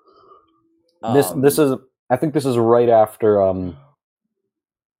 This is. I think this is right after.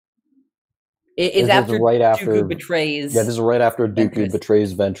 It is after Dooku betrays. Yeah, this is right after Dooku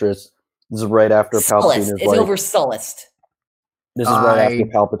betrays Ventress. This is right after Palpatine is it's over Sullust. This is right after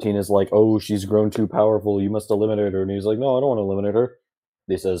Palpatine is like, "Oh, she's grown too powerful. You must eliminate her." And he's like, "No, I don't want to eliminate her."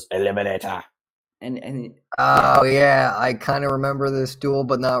 He says, "Eliminate her." And yeah, I kind of remember this duel,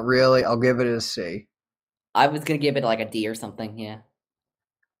 but not really. I'll give it a C. I was gonna give it like a D or something. Yeah.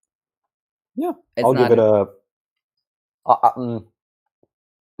 Yeah, I'll give it a.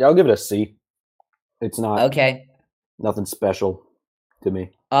 Yeah, I'll give it a C. It's not okay. Nothing special to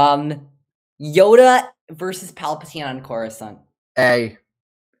me. Yoda versus Palpatine on Coruscant. A.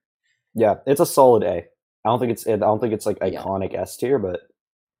 Yeah, it's a solid A. I don't think it's like iconic S tier, but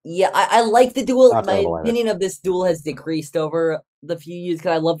yeah, I like the duel. My opinion of this duel has decreased over the few years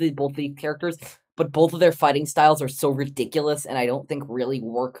because I love both these characters, but both of their fighting styles are so ridiculous, and I don't think really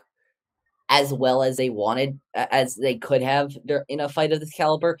work as well as they could have in a fight of this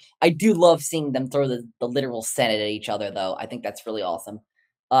caliber. I do love seeing them throw the literal Senate at each other, though. I think that's really awesome.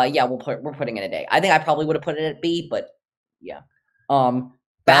 Yeah, we're putting it at A. I think I probably would have put it at B, but yeah.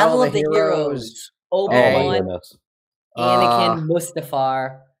 Battle of the Heroes. Obi-Wan, Anakin,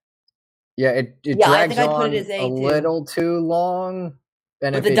 Mustafar. Yeah, it drags on a little too long.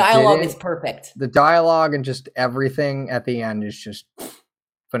 And but the dialogue is perfect. The dialogue and just everything at the end is just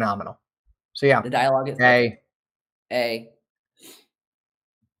phenomenal. So yeah, the dialogue is A.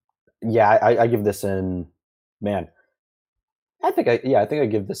 Yeah, I give this an I think I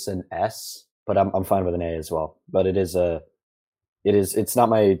give this an S, but I'm fine with an A as well. But it's not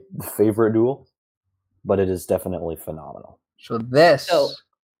my favorite duel, but it is definitely phenomenal. So this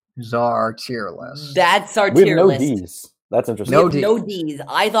is our tier list. That's our tier list. No D's. That's interesting. No D's.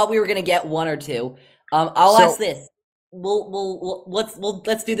 I thought we were gonna get one or two. I'll ask this.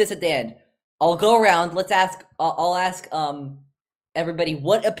 Let's do this at the end. I'll go around. Let's ask. I'll ask everybody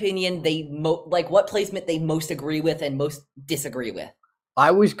what opinion they what placement they most agree with and most disagree with.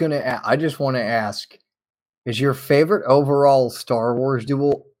 I just want to ask, is your favorite overall Star Wars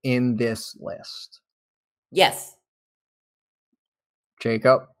duel in this list? Yes.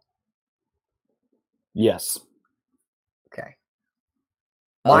 Jacob? Yes. Okay.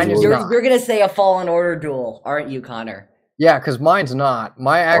 Mine is you're going to say a Fallen Order duel, aren't you, Connor? Yeah, because mine's not.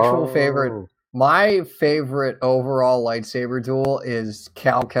 My actual favorite overall lightsaber duel is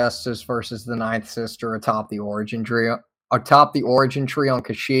Cal Kestis versus the Ninth Sister atop the Origin tree on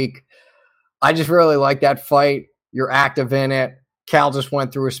Kashyyyk. I just really like that fight. You're active in it. Cal just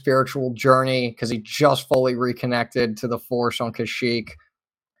went through a spiritual journey because he just fully reconnected to the Force on Kashyyyk.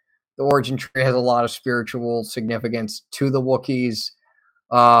 The Origin tree has a lot of spiritual significance to the Wookiees.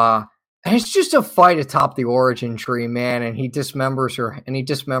 And it's just a fight atop the Origin tree, man. And he dismembers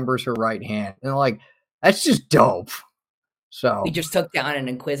her right hand. And like, that's just dope. So he just took down an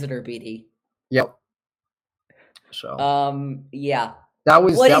Inquisitor, BD. Yep. So yeah. That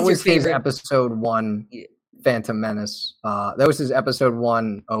was his episode 1 Phantom Menace. That was his episode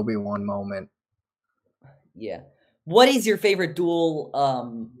 1 Obi-Wan moment. Yeah. What is your favorite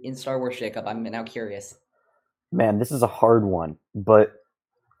duel in Star Wars, Jacob? I'm now curious. Man, this is a hard one, but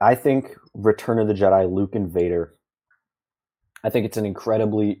I think Return of the Jedi, Luke and Vader. I think it's an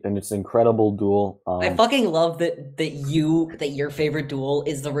incredible duel. I fucking love that your favorite duel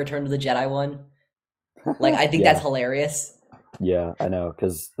is the Return of the Jedi one. Like, I think that's hilarious. Yeah, I know,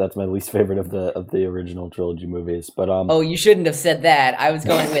 because that's my least favorite of the original trilogy movies. But oh, you shouldn't have said that. I was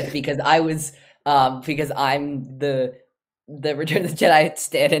going with because I'm the Return of the Jedi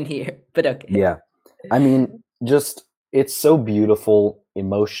stand-in here. But okay. Yeah, I mean, just it's so beautiful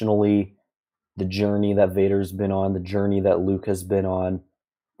emotionally. The journey that Vader's been on, the journey that Luke has been on,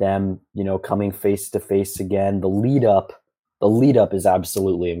 them, coming face to face again. The lead up is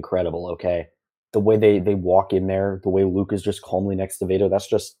absolutely incredible. Okay. The way they walk in there, the way Luke is just calmly next to Vader,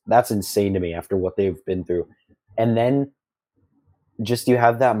 that's insane to me after what they've been through. And then just you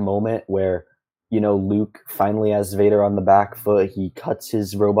have that moment where, Luke finally has Vader on the back foot. He cuts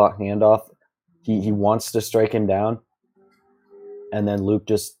his robot hand off. He wants to strike him down. And then Luke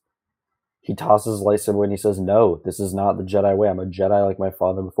he tosses his lightsaber when he says, "No, this is not the Jedi way. I'm a Jedi like my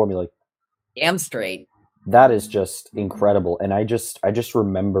father before me." Like, damn straight. That is just incredible. And I just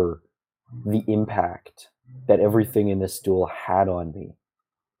remember the impact that everything in this duel had on me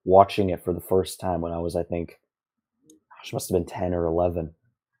watching it for the first time when I was, I think, must have been 10 or 11.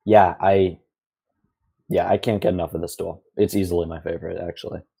 Yeah, I can't get enough of this duel. It's easily my favorite,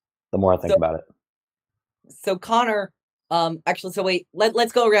 actually, the more I think about it. So Connor, actually, so wait,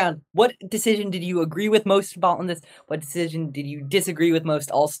 let's go around. What decision did you agree with most about on this? What decision did you disagree with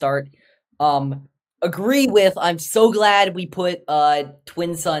most? I'll start. Agree with, I'm so glad we put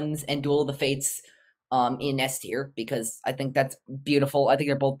Twin Suns and Duel of the Fates in S tier because I think that's beautiful. I think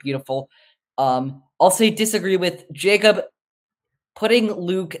they're both beautiful. I'll say disagree with Jacob. Putting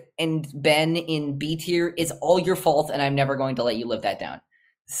Luke and Ben in B tier is all your fault, and I'm never going to let you live that down.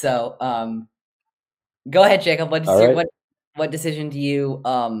 So, go ahead, Jacob. What decision do you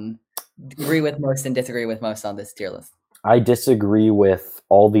agree with most and disagree with most on this tier list? I disagree with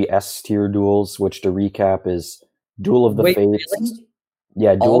all the S tier duels, which to recap is Duel of the Fates. Really?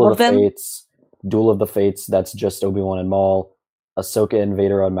 Yeah, Duel of the Fates. Duel of the Fates, that's just Obi-Wan and Maul. Ahsoka and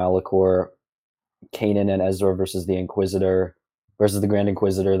Vader on Malachor. Kanan and Ezra versus the Inquisitor. Versus the Grand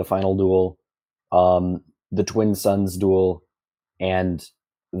Inquisitor, the final duel. The Twin Suns duel. And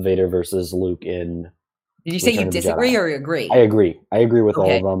Vader versus Luke in... Did you say you disagree or agree? I agree. I agree with all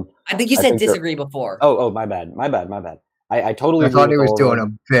of them. I think you said disagree before. Oh, my bad. I totally agree. I thought he was doing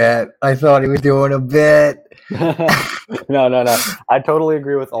a bit. No. I totally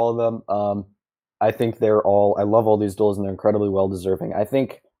agree with all of them. I think I love all these duels and they're incredibly well deserving. I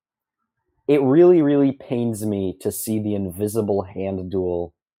think it really, really pains me to see the Invisible Hand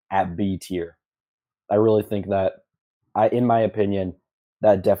duel at B tier. I really think that, in my opinion,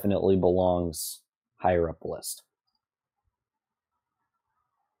 that definitely belongs higher up the list.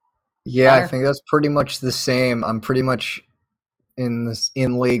 Yeah, I think that's pretty much the same. I'm pretty much in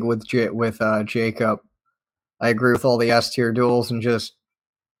league with Jacob. I agree with all the S tier duels and just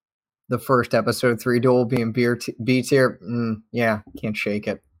the first episode 3 duel being B tier. Yeah, can't shake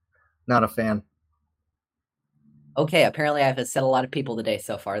it. Not a fan. Okay, apparently I've said a lot of people today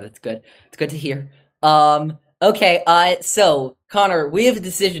so far. That's good. It's good to hear. Okay, so Connor, we have a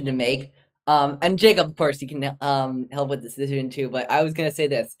decision to make. And Jacob, of course, you can help with this decision too, but I was gonna say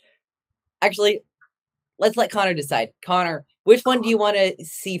this. Actually, let's let Connor decide. Connor, which one do you want to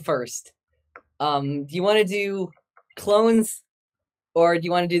see first? Do you want to do Clones or do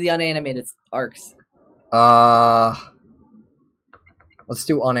you want to do the unanimated arcs? Let's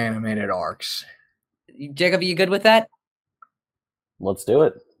do unanimated arcs. Jacob, are you good with that? Let's do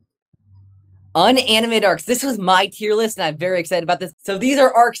it. Unanimated arcs. This was my tier list, and I'm very excited about this. So these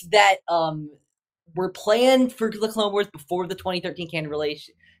are arcs that were planned for the Clone Wars before the 2013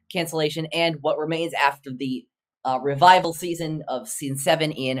 cancellation, and what remains after the revival season of Season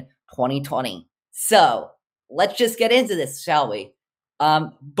 7 in 2020. So let's just get into this, shall we?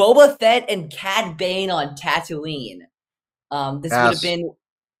 Boba Fett and Cad Bane on Tatooine. This would have been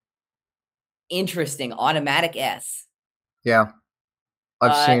interesting. Automatic S. Yeah.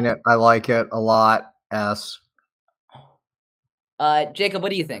 I've seen it. I like it a lot. S. Jacob,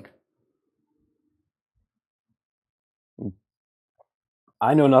 what do you think?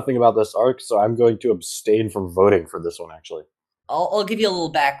 I know nothing about this arc, so I'm going to abstain from voting for this one, actually. I'll give you a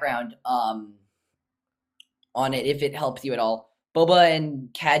little background on it if it helps you at all. Boba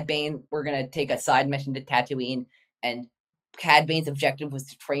and Cad Bane were going to take a side mission to Tatooine, and Cad Bane's objective was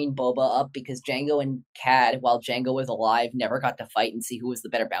to train Boba up because Jango and Cad, while Jango was alive, never got to fight and see who was the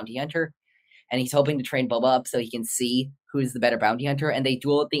better bounty hunter. And he's hoping to train Boba up so he can see who's the better bounty hunter. And they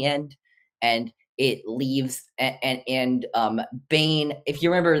duel at the end, and it leaves. And Bane, if you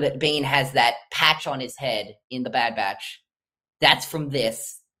remember that Bane has that patch on his head in the Bad Batch, that's from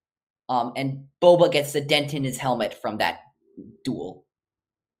this. And Boba gets the dent in his helmet from that duel.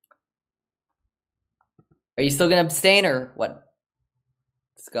 Are you still gonna abstain or what?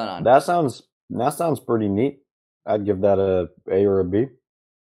 What's going on? That sounds pretty neat. I'd give that a A or a B.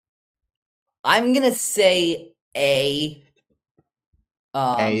 I'm gonna say A.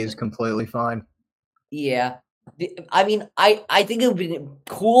 A is completely fine. Yeah, I mean, I think it would be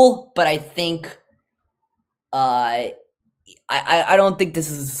cool, but I think, I don't think this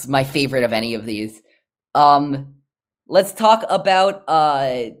is my favorite of any of these. Let's talk about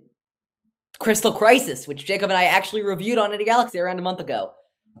Crystal Crisis, which Jacob and I actually reviewed on Indie Galaxy around a month ago.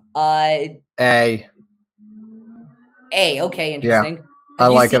 A. Okay, interesting. Yeah, I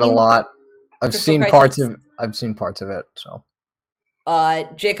like it a lot. I've seen parts of it. So,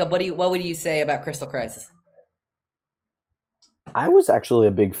 Jacob, what would you say about Crystal Crisis? I was actually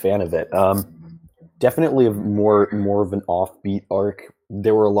a big fan of it. Definitely more of an offbeat arc.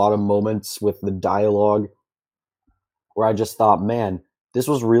 There were a lot of moments with the dialogue where I just thought, man, this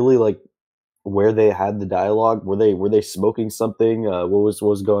was really like where they had the dialogue. Were they smoking something? What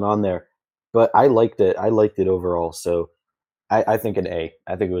was going on there? But I liked it. I liked it overall. So I think an A.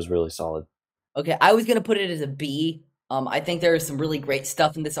 I think it was really solid. Okay, I was gonna put it as a B. I think there is some really great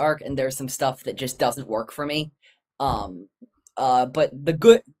stuff in this arc, and there's some stuff that just doesn't work for me. But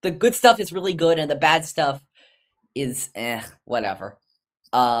the good stuff is really good, and the bad stuff is whatever.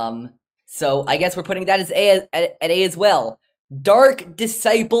 So I guess we're putting that as A at A as well. Dark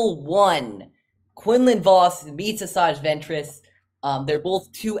Disciple 1. Quinlan Vos meets Asajj Ventress. They're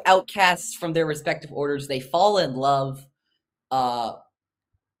both two outcasts from their respective orders. They fall in love.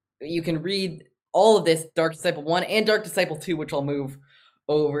 You can read all of this, Dark Disciple 1 and Dark Disciple 2, which I'll move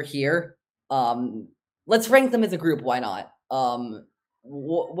over here. Let's rank them as a group, why not?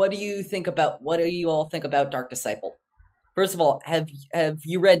 What do you all think about Dark Disciple? First of all, have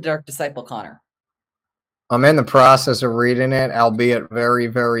you read Dark Disciple, Connor? I'm in the process of reading it, albeit very,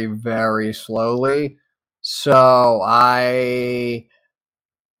 very, very slowly. So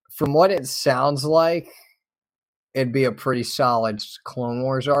from what it sounds like, it'd be a pretty solid Clone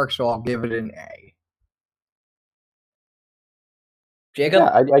Wars arc, so I'll give it an A. Jacob?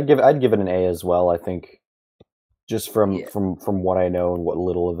 Yeah, I'd give it an A as well. I think just from what I know and what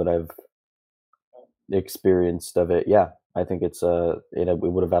little of it I've experienced of it, yeah, I think it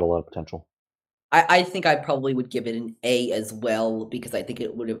would have had a lot of potential. I think I probably would give it an A as well, because I think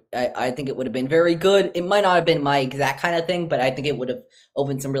it would have been very good. It might not have been my exact kind of thing, but I think it would have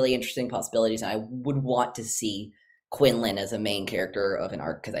opened some really interesting possibilities, and I would want to see Quinlan as a main character of an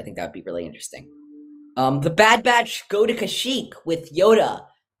arc, because I think that would be really interesting. The Bad Batch go to Kashyyyk with Yoda,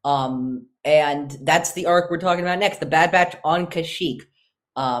 and that's the arc we're talking about next. The Bad Batch on Kashyyyk.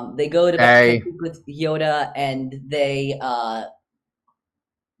 They go to Kashyyyk with Yoda, and they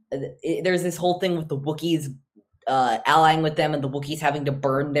there's this whole thing with the Wookiees allying with them, and the Wookiees having to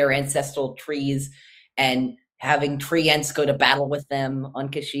burn their ancestral trees, and having tree ents go to battle with them on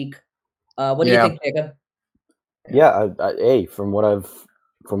Kashyyyk. What do you think, Jacob? Yeah, A. From what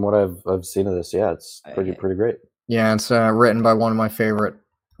I've seen of this, yeah, it's pretty great. Yeah, it's written by one of my favorite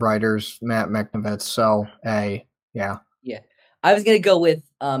writers, Matt Michnovetz. So A. Yeah. Yeah, I was gonna go with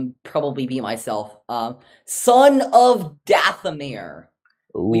probably B myself. Son of Dathomir.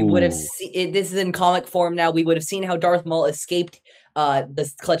 Ooh. We would have seen this is in comic form now. We would have seen how Darth Maul escaped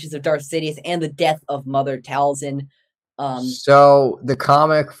the clutches of Darth Sidious, and the death of Mother Talzin. So the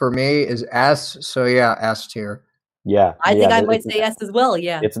comic for me is S. So yeah, S tier. Yeah, I think I might it's say S as well.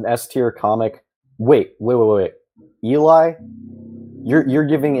 Yeah, it's an S tier comic. Wait. Eli, you're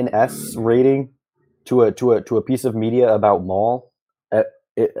giving an S rating to a piece of media about Maul?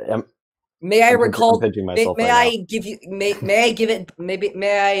 may I I'm recall? pinching May, myself may right I give you? May I give it? Maybe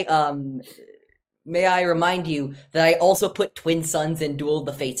may I remind you that I also put Twin Sons and Duel of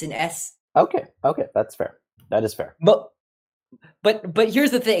the Fates in S. now. Okay, that's fair. That is fair. But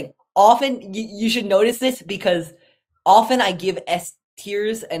here's the thing. Often you should notice this because often I give S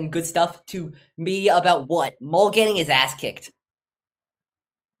tiers and good stuff to media about what? Maul getting his ass kicked.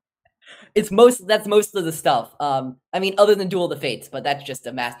 That's most of the stuff. I mean, other than Duel of the Fates, but that's just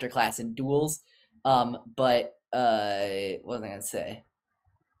a masterclass in duels. But what was I gonna say?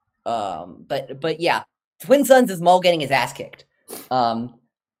 But yeah, Twin Sons is Maul getting his ass kicked.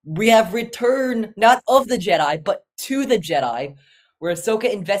 We have return not of the Jedi, but to the Jedi, where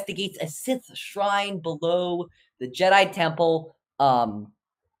Ahsoka investigates a Sith shrine below the Jedi Temple.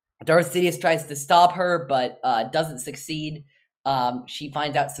 Darth Sidious tries to stop her, but doesn't succeed. She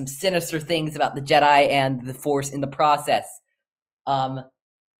finds out some sinister things about the Jedi and the Force in the process. I'm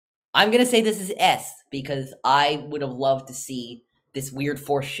gonna say this is S because I would have loved to see this weird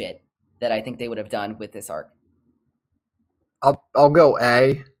Force shit that I think they would have done with this arc. I'll go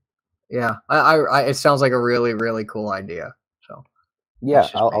A. Yeah, I it sounds like a really, really cool idea. So Yeah,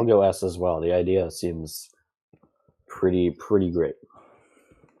 I'll go S as well. The idea seems pretty great.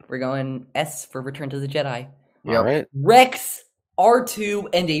 We're going S for Return to the Jedi. Yep. All right. Rex, R2,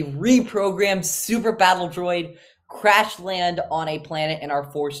 and a reprogrammed super battle droid crash land on a planet and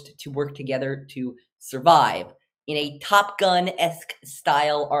are forced to work together to survive in a Top Gun-esque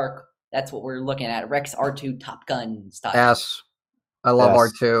style arc. That's what we're looking at. Rex, R2, Top Gun style. S. I love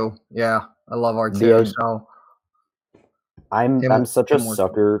S. R2. Yeah, I love R2. So I'm such a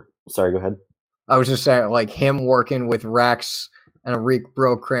sucker. Sorry, go ahead. I was just saying, like him working with Rex and a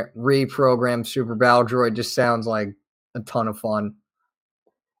reprogrammed super battle droid just sounds like a ton of fun.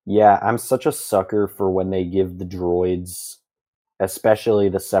 Yeah, I'm such a sucker for when they give the droids, especially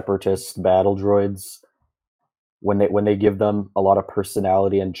the separatist battle droids, when they give them a lot of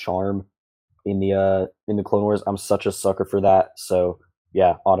personality and charm in the Clone Wars. I'm such a sucker for that. So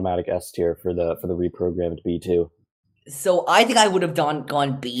yeah, automatic S tier for the reprogrammed B2. So I think I would have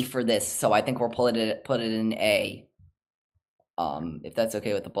gone B for this. So I think we'll put it in A. If that's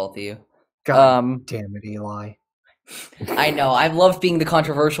okay with the both of you. God damn it, Eli. I know. I love being the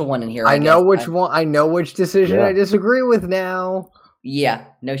controversial one in here. I know which one. I know which decision I disagree with now. Yeah,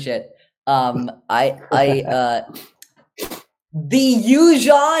 no shit. The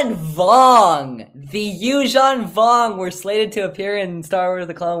Yuuzhan Vong were slated to appear in Star Wars: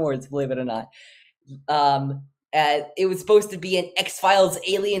 The Clone Wars. Believe it or not. It was supposed to be an X-Files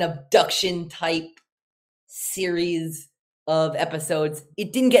alien abduction type series of episodes.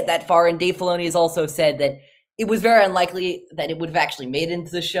 It didn't get that far, and Dave Filoni has also said that it was very unlikely that it would have actually made it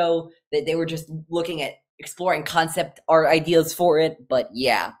into the show, that they were just looking at exploring concept art ideas for it, but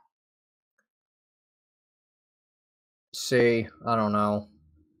yeah. See, I don't know.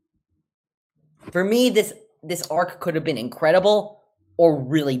 For me, this arc could have been incredible or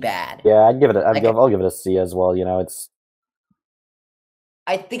really bad. Yeah, I'll give it a C as well. You know, it's.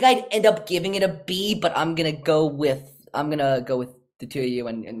 I think I'd end up giving it a B, but I'm gonna go with the two of you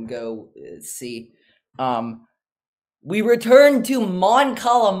and go C. We return to Mon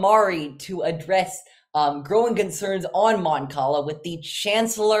Calamari to address growing concerns on Mon Cala with the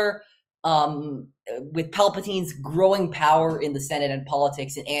Chancellor, with Palpatine's growing power in the Senate and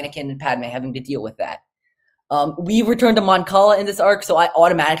politics, and Anakin and Padme having to deal with that. We return to Mon Cala in this arc, so I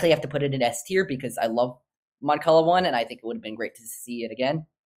automatically have to put it in S tier because I love Mon Cala 1, and I think it would have been great to see it again.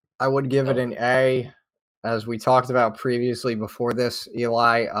 I would give it an A. As we talked about previously before this,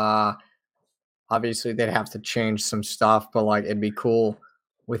 Eli, obviously they'd have to change some stuff, but like it'd be cool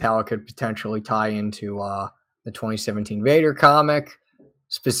with how it could potentially tie into the 2017 Vader comic,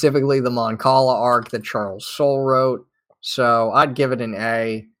 specifically the Mon Cala arc that Charles Soule wrote. So I'd give it an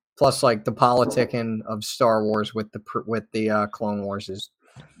A. Plus, like the politicking of Star Wars with the Clone Wars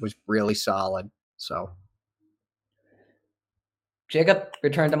was really solid. So, Jacob,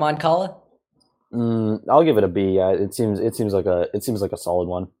 return to Mon Cala. I'll give it a B. It seems like a solid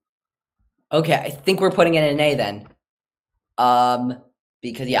one. Okay, I think we're putting it in an A then.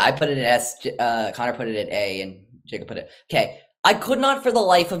 Because yeah, I put it in S. Connor put it at A, and Jacob put it. Okay, I could not for the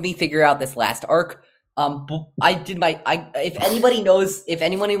life of me figure out this last arc. If anybody knows, if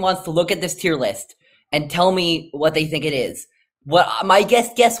anyone wants to look at this tier list and tell me what they think it is, what my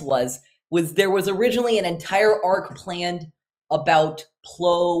guess was there was originally an entire arc planned about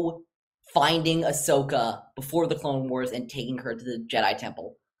Plo finding Ahsoka before the Clone Wars and taking her to the Jedi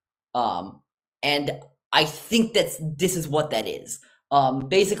Temple. And I think this is what that is.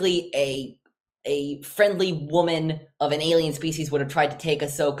 Basically, a friendly woman of an alien species would have tried to take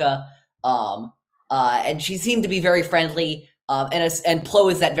Ahsoka, and she seemed to be very friendly. And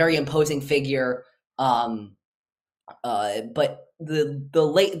Plo is that very imposing figure. But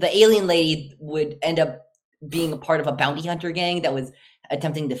the alien lady would end up being a part of a bounty hunter gang that was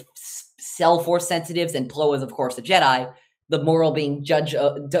attempting to sell Force sensitives, and Plo is, of course, a Jedi. The moral being don't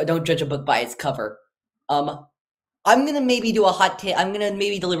judge a book by its cover. I'm gonna maybe do a hot take. I'm gonna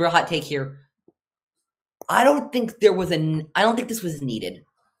maybe deliver a hot take here. I don't think this was needed.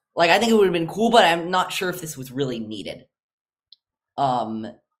 Like, I think it would have been cool, but I'm not sure if this was really needed.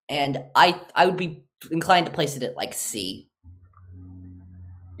 And I would be inclined to place it at like C.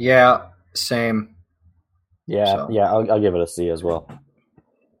 Yeah, same. Yeah, I'll give it a C as well.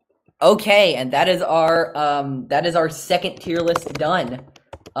 Okay, and that is our second tier list done.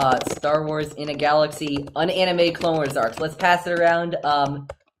 Star Wars in a Galaxy unanimated Clone Wars arcs. Let's pass it around.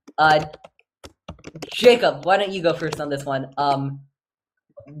 Jacob, why don't you go first on this one?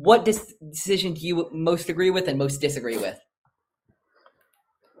 What decision do you most agree with and most disagree with?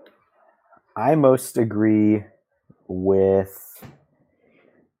 I most agree with.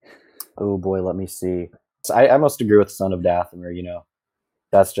 Oh boy, let me see. I most agree with Son of Dathomir.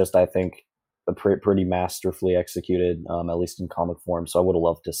 That's just, I think, a pretty masterfully executed, at least in comic form. So I would have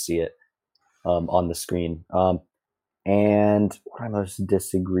loved to see it on the screen. And what I most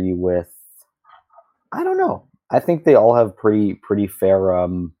disagree with, I don't know. I think they all have pretty fair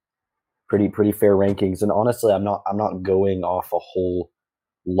pretty fair rankings. And honestly, I'm not going off a whole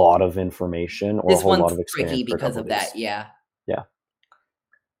lot of information or this a whole lot one's of experience tricky because of that. Yeah. Yeah.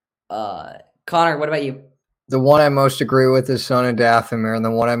 Connor, what about you? The one I most agree with is Son of Dathomir, and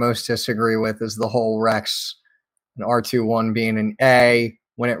the one I most disagree with is the whole Rex and R2-1 being an A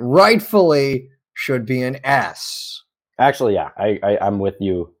when it rightfully should be an S. Actually, yeah, I'm with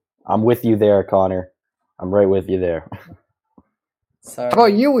you. I'm with you there, Connor. I'm right with you there. Sorry. How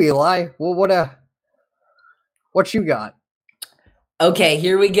about you, Eli? Well, what you got? Okay,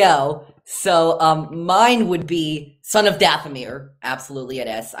 here we go. So, mine would be Son of Dathomir, absolutely at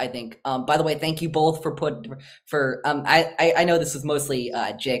S. I think. By the way, thank you both for I know this was mostly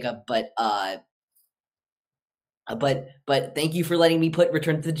Jacob, but thank you for letting me put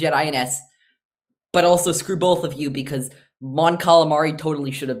Return to the Jedi in S. But also screw both of you because Mon Calamari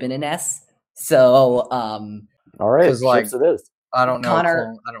totally should have been an S. So, all right, it is. I don't know.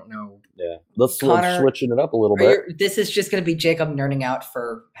 Connor, I don't know. Yeah, let's switching it up a little bit. This is just going to be Jacob nerding out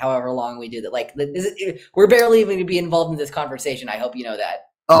for however long we do that. Like, we're barely even going to be involved in this conversation. I hope you know that.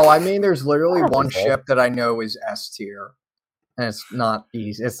 Oh, I mean, there's literally one ship that I know is S tier, and it's not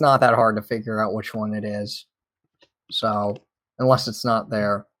easy. It's not that hard to figure out which one it is. So, unless it's not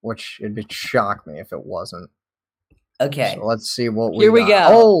there, which it'd shock me if it wasn't. Okay, so let's see what here we go.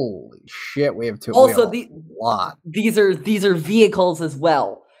 Holy shit, we have two. Also, a lot. These are vehicles as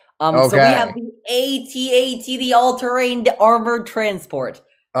well. So we have the AT-AT, the all-terrain armored transport.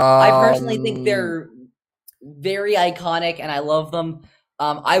 I personally think they're very iconic, and I love them.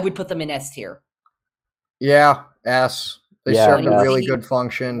 I would put them in S tier. Yeah, S. They serve a really good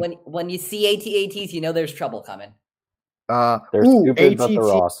function. When you see AT-ATs, you know there's trouble coming. They're stupid, but they're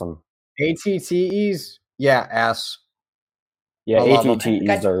awesome. ATTEs, yeah, S. Yeah,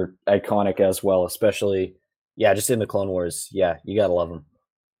 ATTEs are iconic as well, especially, just in the Clone Wars. Yeah, you gotta love them.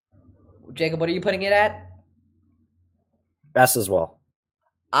 Jacob, what are you putting it at? S as well.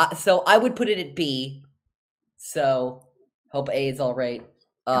 So I would put it at B. So hope A is all right.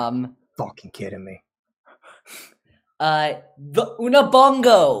 Fucking kidding me. The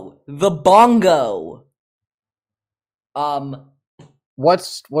Unabongo, the bongo.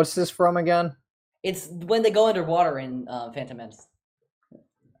 What's this from again? It's when they go underwater in Phantom Menace.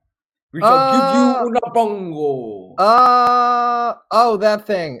 We shall give you Unabongo. Oh, that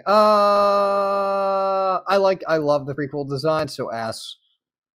thing. I love the prequel design, so S.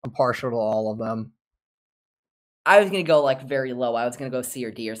 I'm partial to all of them. I was gonna go like very low. I was gonna go C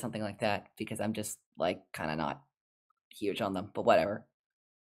or D or something like that because I'm just like kind of not huge on them, but whatever.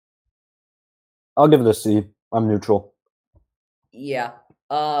 I'll give it a C. I'm neutral. Yeah.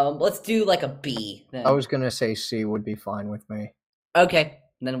 Let's do like a B then. I was gonna say C would be fine with me. Okay,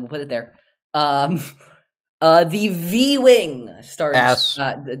 then we'll put it there. The V-Wing stars S.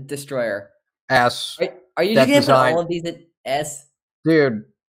 The Destroyer. S. Are you just gonna put all of these at S? Dude,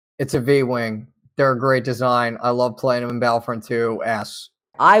 it's a V-Wing. They're a great design. I love playing them in Battlefront 2. S.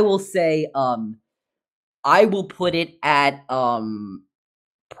 I will say, I will put it at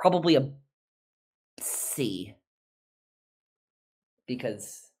probably a C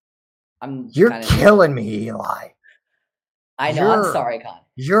because You're kinda- killing me, Eli. I know. I'm You're- sorry, Con.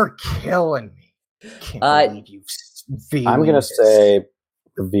 You're killing me. Can't believe you. I'm gonna say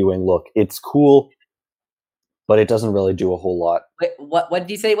the V-wing look. It's cool, but it doesn't really do a whole lot. Wait, what did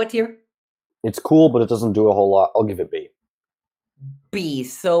you say? What tier? It's cool, but it doesn't do a whole lot. I'll give it B. B.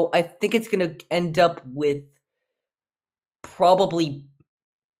 So I think it's gonna end up with probably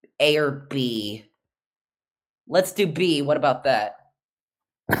A or B. Let's do B. What about that?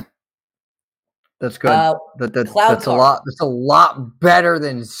 That's good. Cloud That's a Car. lot. That's a lot better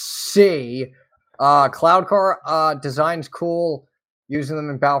than C. Cloud Car design's cool. Using them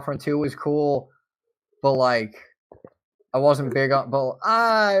in Battlefront 2 was cool, but like, I wasn't big on. But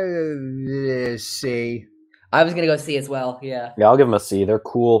C. I was gonna go C as well. Yeah. Yeah, I'll give them a C. They're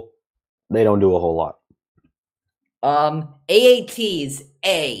cool. They don't do a whole lot. AATs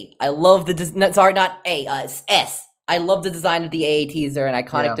A. I love the sorry, not A. It's S. I love the design of the AATs. They're an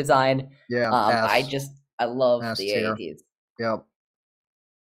iconic Yeah. design. Yeah. I love S the tier. AATs. Yep.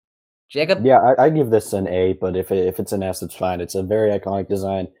 Jacob. Yeah, I give this an A, but if it's an S, it's fine. It's a very iconic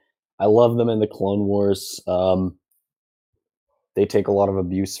design. I love them in the Clone Wars. They take a lot of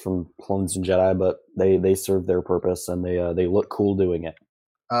abuse from clones and Jedi, but they serve their purpose and they look cool doing it.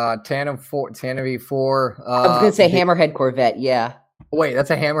 Tandem V4. I was gonna say Hammerhead Corvette. Yeah. Wait, that's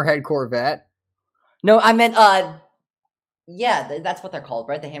a Hammerhead Corvette. No, I meant yeah, that's what they're called,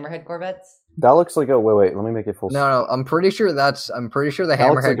 right? The Hammerhead Corvettes. That looks like a wait. Let me make it full. No, I'm pretty sure the that looks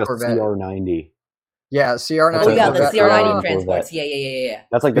Hammerhead like a Corvette. CR90. Yeah, CR90. Oh yeah, the Corvette. CR90 Corvette. transports. Yeah.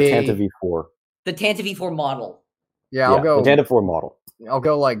 That's like the B. Tanta V4. The Tanta V4 model. Yeah, I'll go. The Tanta 4 model. I'll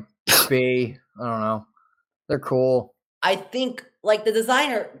go like B. I don't know. They're cool. I think like the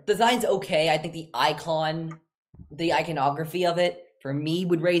design's okay. I think the iconography of it for me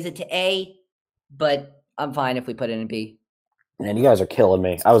would raise it to A, but I'm fine if we put it in B. Man, you guys are killing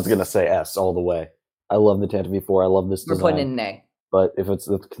me. I was gonna say S all the way. I love the Tanta V4. I love this We're design. putting it in A. But if it's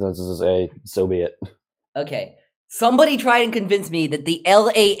the consensus is A, so be it. Okay. Somebody try and convince me that the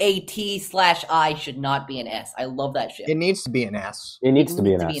LAAT/I should not be an S. I love that shit. It needs to be an S. It needs to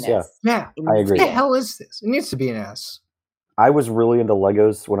be an S. Yeah, Yeah. It I needs to agree. be What the an hell is this? It needs to be an S. I was really into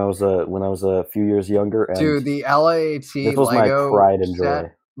Legos when I was a few years younger. And Dude, the LAAT this was Lego my pride and set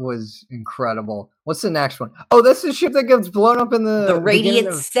joy. was incredible. What's the next one? Oh, that's the ship that gets blown up in the The beginning Radiant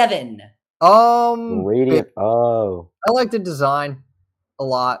of- 7. Radiant. Oh, I like the design a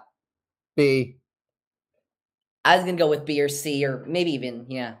lot. B. I was gonna go with B or C or maybe even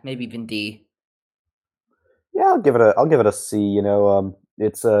D. yeah. I'll give it a C. You know,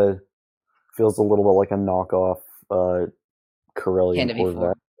 it's feels a little bit like a knockoff Corellian Tanta V4.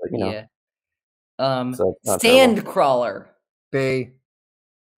 Corvette. But, you know, Yeah. so it's not terrible. Sandcrawler. B.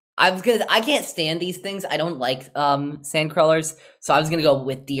 I can't stand these things. I don't like sandcrawlers, so I was gonna go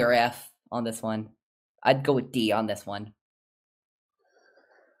with D or F on this one. I'd go with D on this one.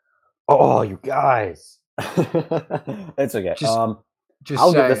 Oh, you guys. It's okay. Just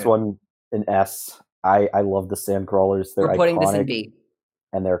I'll give this saying. one an S. I love the Sandcrawlers. They're We're putting this in iconic, B.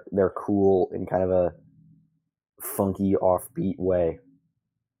 and they're cool in kind of a funky, offbeat way.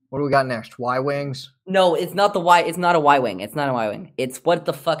 What do we got next? Y wings. No, it's not the Y. It's not a Y wing. It's not a Y wing. It's what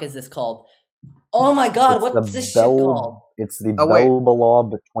the fuck is this called? Oh my god, It's what's the this shit Bell- called? It's the Oh, wait.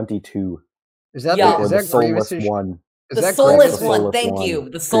 Belbalob 22, Is that Yeah. or is the that soulless Grievous's? one. Is The that soulless Grievous's- one. soulless Thank one. you.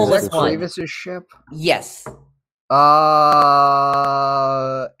 The Is soulless that one. Grievous's ship? Yes.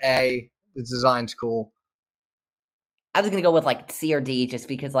 A. The design's cool. I was gonna go with like C or D just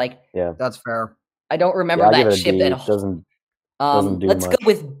because like Yeah, That's fair. I don't remember yeah. I'll give that it a ship D. at It all. doesn't do Let's much. go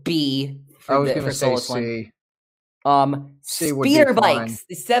with B for I was the gonna for say soulless one. C. C would be Speeder fine. bikes,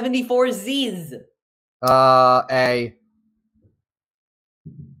 the 74Zs. A.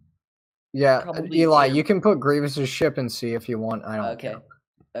 Yeah, Probably Eli, A. you can put Grievous's ship in C if you want. I don't. Okay. care.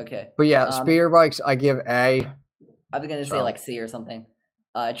 Okay. But yeah, Um, speeder bikes, I give A. I was gonna say So- like C or something.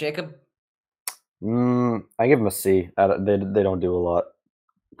 Jacob. I give them a C. They don't do a lot.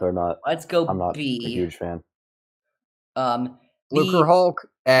 They're not. Let's go I'm not B. a huge fan. Lucre Hulk,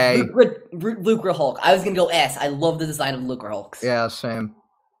 A. Lucre Hulk. I was gonna go S. I love the design of Lucre Hulks. Yeah, same.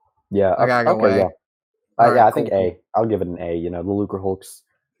 Yeah, I gotta go okay, A. yeah. Alright, Yeah, I cool, think A. I'll give it an A. You know, the Lucre Hulks,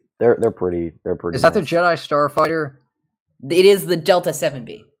 they're pretty. They're pretty. Is that the nice. Jedi Starfighter? It is the Delta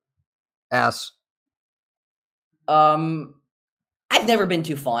 7B. S. I've never been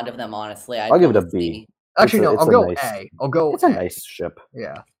too fond of them, honestly. I'll give it a B. Actually, a- no, it's I'll a go nice- A. I'll go It's a A. nice ship.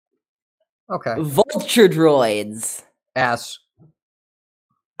 Yeah. Okay. Vulture droids. S.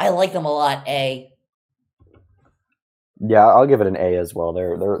 I like them a lot. A. Yeah, I'll give it an A as well.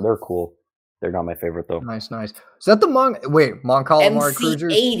 They're cool. They're not my favorite though. Nice. Is that the Mon Calamari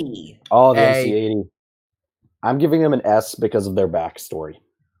Cruisers? MC80. Oh, the A. MC80. I'm giving them an S because of their backstory.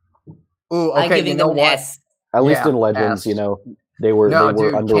 Ooh, I'm okay. giving You know them an what? S. At least Yeah, in Legends, S. you know, they were No,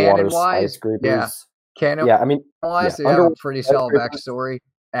 dude, underwater canon-wise, skyscrapers. yeah. Canon Yeah, I mean, wise, yeah, they have a underwater pretty solid skyscrapers. backstory.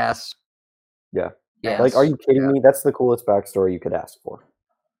 S. Yeah. Yeah. Like, are you kidding Yeah. me? That's the coolest backstory you could ask for.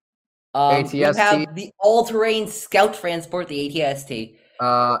 We ATST. have the all-terrain scout transport, the ATST.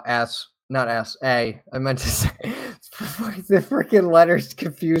 S. Not S. A. I meant to say the freaking letters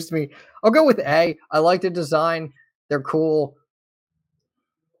confused me. I'll go with A. I like the design. They're cool.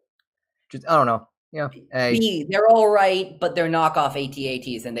 Just I don't know. Yeah. A. B, they're all right, but they're knockoff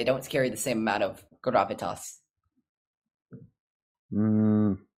AT-ATs, and they don't carry the same amount of gravitas.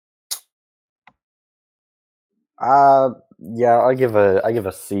 Yeah, I give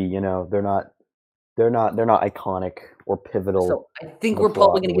a C. You know, they're not iconic or pivotal. So I think the we're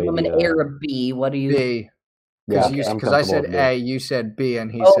probably plot going to give the them way an A or a B. What do you? B. Yeah, Because I said A, you said B,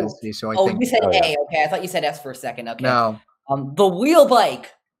 and he said C. So I think. you said Oh, A. yeah. Okay, I thought you said S for a second. Okay. No. The wheel bike.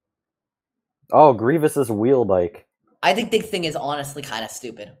 Oh, Grievous's wheel bike. I think this thing is honestly kind of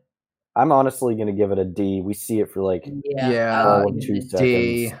stupid. I'm honestly gonna give it a D. We see it for like Yeah, all of 2 seconds.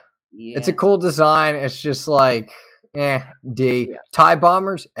 D. Yeah. It's a cool design. It's just like, D. Yeah. TIE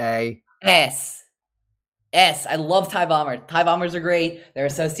bombers, A. S. I love TIE bombers. TIE bombers are great. They're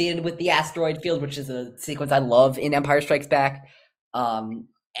associated with the asteroid field, which is a sequence I love in Empire Strikes Back.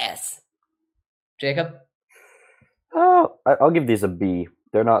 S. Jacob? Oh, I'll give these a B.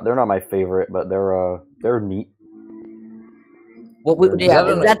 They're not my favorite, but they're neat. Is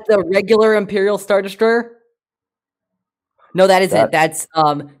that the regular Imperial Star Destroyer? No, that isn't. That's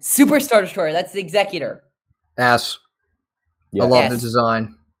Super Star Destroyer. That's the Executor. S. Yeah. I love the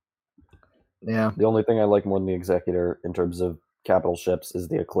design. Yeah. The only thing I like more than the Executor in terms of capital ships is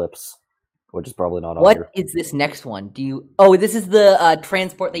the Eclipse, which is probably not on here. What is this next one? Oh, this is the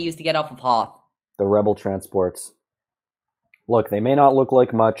transport they used to get off of Hoth. The Rebel transports. Look, they may not look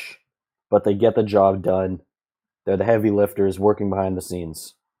like much, but they get the job done. They're the heavy lifters working behind the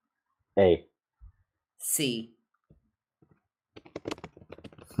scenes. A. C.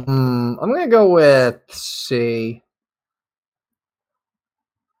 I'm gonna go with C.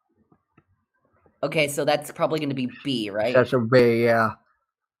 Okay, so that's probably going to be B, right? That's a B, yeah.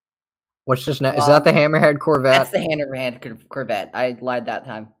 What's this next? Is that the Hammerhead Corvette? That's the Hammerhead Corvette. I lied that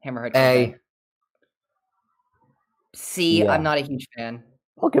time. Hammerhead A. Corvette. C. Yeah. I'm not a huge fan.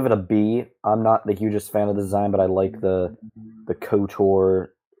 I'll give it a B. I'm not the hugest fan of the design, but I like the KOTOR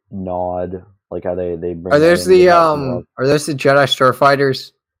nod, like how they bring. Are those the Jedi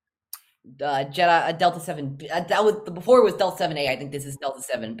Starfighters? Jedi Delta 7. That was before it was Delta 7A. I think this is Delta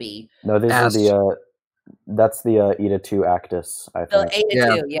 7B. No, these are the. That's the Eta 2 Actus. I think.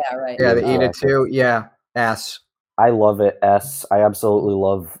 Eta 2. Yeah, right. Yeah, the Eta 2. Yeah, S. I love it. S. I absolutely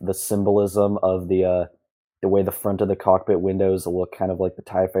love the symbolism of the way the front of the cockpit windows look kind of like the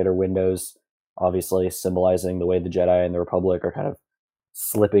TIE Fighter windows, obviously symbolizing the way the Jedi and the Republic are kind of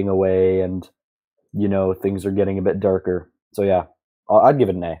slipping away and, things are getting a bit darker. So yeah, I'd give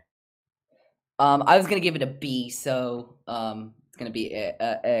it an A. I was going to give it a B, so it's going to be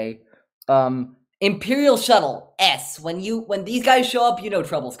A. Imperial Shuttle, S. When these guys show up,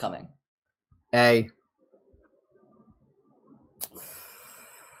 trouble's coming. A.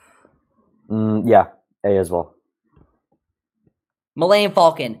 Yeah, A as well. Millennium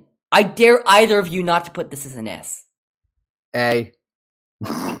Falcon. I dare either of you not to put this as an S. A.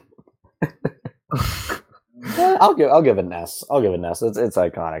 I'll give it an S. I'll give it an S. It's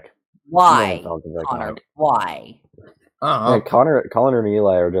iconic. Why, Iconic. Connor? Why? Man, Connor and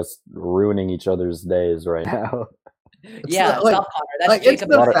Eli are just ruining each other's days right now. Yeah, like, stop, Connor. That's like Jacob.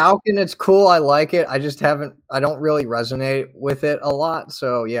 it's the Falcon. It's cool. I like it. I don't really resonate with it a lot.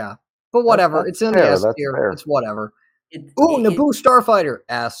 So yeah, but whatever. It's in the S tier. It's whatever. Naboo Starfighter,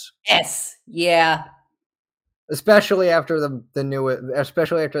 S. S. Yeah. Especially after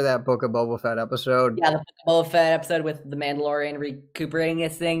especially after that Book of Boba Fett episode. Yeah, the Book of Boba Fett episode with the Mandalorian recuperating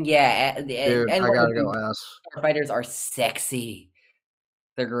this thing. Yeah, dude, I gotta go S. Starfighters are sexy.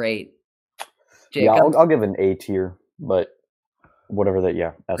 They're great. Jacob? Yeah, I'll give it an A tier, but whatever that.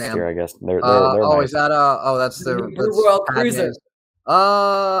 Yeah, S tier, I guess. They're nice. Is that that's the Blue World Cruiser.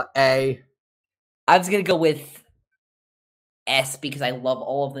 A. I was gonna go with S because I love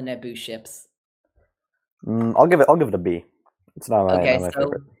all of the Naboo ships. I'll give it a B. It's not my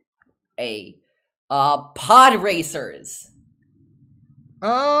favorite. A. Pod racers.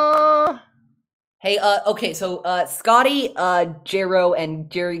 I Hey, okay, so Scotty, Jero, and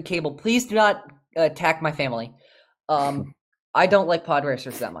Jerry Cable, please do not attack my family. I don't like pod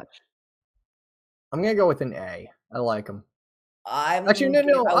racers that much. I'm gonna go with an A. I like them. I'm Actually, no.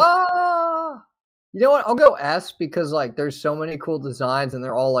 You know what? I'll go S because like there's so many cool designs and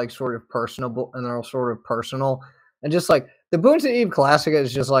they're all like sort of personable and they're all sort of personal and just like the Boons of Eve Classica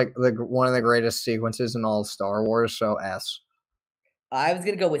is just like one of the greatest sequences in all of Star Wars. So S. I was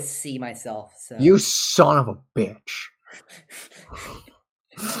gonna go with C myself. So You son of a bitch.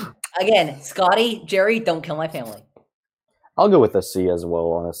 again, Scotty, Jerry, don't kill my family. I'll go with a C as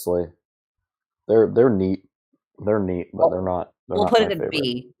well. Honestly, they're neat. They're neat, but they're not. We'll put it in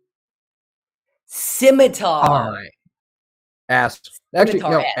B. Scimitar. All right. S. Actually,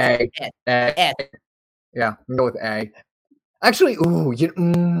 Scimitar, no. S. A. S. Yeah, I'm go with A. Actually,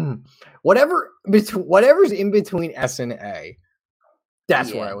 whatever's in between S and A,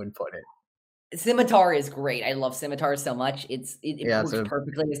 that's where I would put it. Scimitar is great. I love Scimitar so much. It works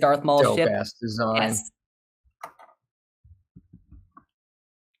perfectly as Darth Maul's dope ship. Ass design. Yes.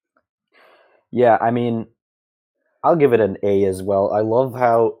 Yeah, I mean, I'll give it an A as well. I love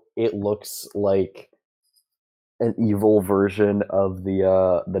how it looks like an evil version of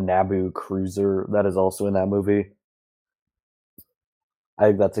the Naboo cruiser that is also in that movie. I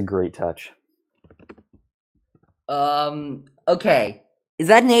think that's a great touch. Okay. Is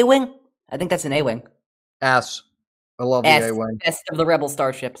that an A-wing? I think that's an A-wing. S. I love the A-wing. Best of the Rebel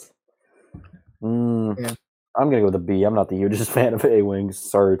starships. Yeah. I'm gonna go with a B. I'm not the hugest fan of A-wings.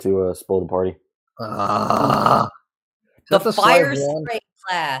 Sorry to spoil the party. The Fire Spray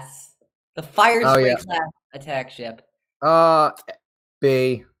class. The Fire Spray class attack ship.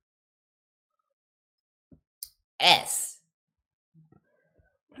 B. S.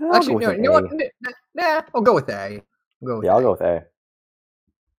 Actually, no. You know what? Nah, I'll go with A. I'll go with A.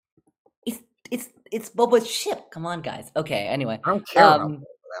 It's Boba's ship. Come on, guys. Okay. Anyway, I don't care about Boba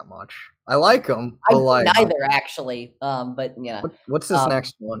that much. I like him. Neither actually. But yeah. What's this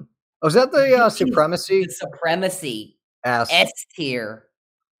next one? Oh, is that the Supremacy? The Supremacy. S tier.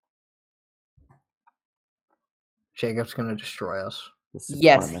 Jacob's gonna destroy us.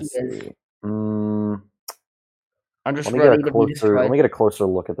 Yes, he is. I'm just ready to be destroyed. Let me get a closer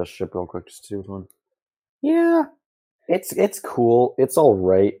look at this ship real quick just to see which one. Yeah, it's cool. It's all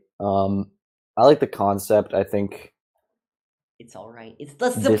right. I like the concept. I think it's all right. It's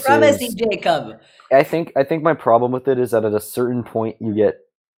the Supremacy, Jacob. I think my problem with it is that at a certain point you get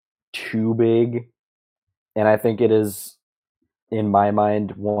too big, and I think it is, in my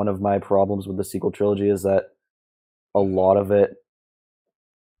mind, one of my problems with the sequel trilogy is that a lot of it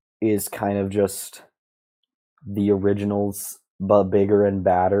is kind of just the originals, but bigger and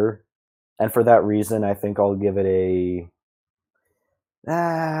badder. And for that reason, I think I'll give it a...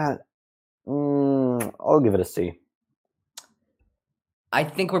 I'll give it a C. I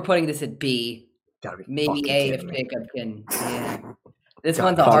think we're putting this at B. Maybe A if Jacob can. Yeah. This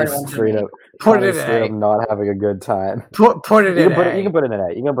one's a hard one. Straight up. Put it in A. I'm not having a good time. Put it in A. You can put it in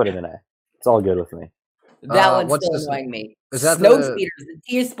A. You can put it in A. It's all good with me. That one's still annoying me. Snow speeders, the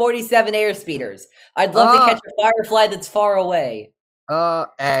T-47 air speeders. I'd love to catch a firefly that's far away. A.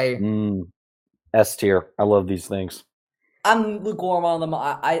 S tier. I love these things. I'm lukewarm on them.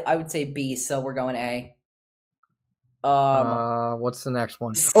 I would say B, so we're going A. What's the next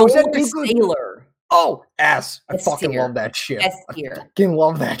one? Solar Sailor. Oh, S. I fucking love that ship. S tier. I fucking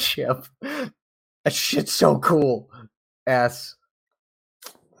love that ship. That shit's so cool. S.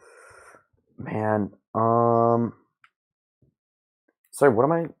 Man, sorry, what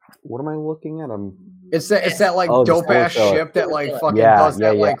am I looking at? It's that like dope ass ship that like fucking does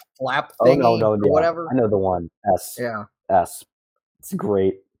that like flap thing or whatever. I know the one. S. Yeah. S. It's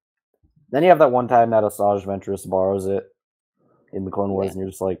great. Then you have that one time that Asajj Ventress borrows it in the Clone Wars, and you're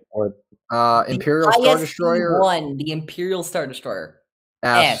just like, or Imperial Star Destroyer. The Imperial Star Destroyer.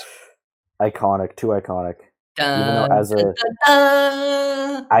 S. Iconic, too iconic. Even though as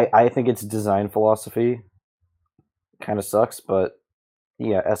I think its design philosophy kind of sucks, but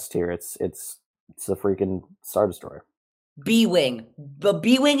yeah, S tier. It's a freaking Star Destroyer. B-Wing. The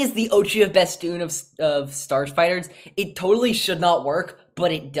B-Wing is the Ochi of Bestoon of Starfighters. It totally should not work,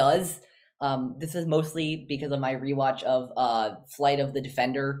 but it does. This is mostly because of my rewatch of Flight of the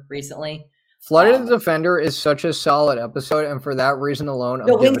Defender recently. Flight of the Defender is such a solid episode, and for that reason alone,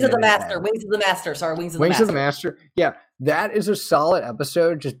 Wings of the Master. Wings of the Master. Sorry, Wings of the Master. Wings of the Master. Yeah, that is a solid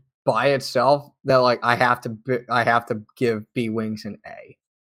episode just by itself. That like I have to give B-Wings an A.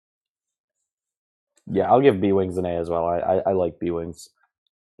 Yeah, I'll give B-Wings an A as well. I like B-Wings.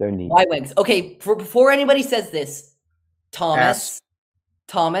 They're neat. Y-Wings. Okay, before anybody says this, Thomas,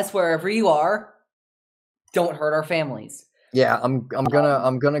 wherever you are, don't hurt our families. Yeah, I'm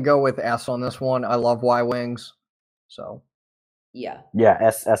gonna go with S on this one. I love Y wings, so Yeah. Yeah,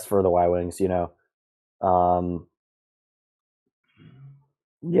 S for the Y wings. You know,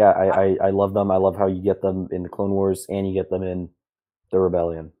 yeah, I love them. I love how you get them in the Clone Wars and you get them in the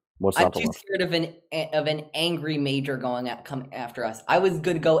Rebellion. What's I'm not to too love? scared of an angry major come after us. I was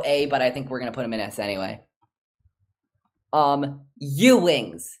good to go A, but I think we're gonna put him in S anyway.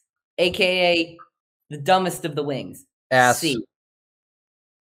 U-wings, aka the dumbest of the wings. S. C. You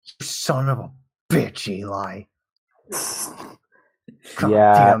son of a bitch, Eli. God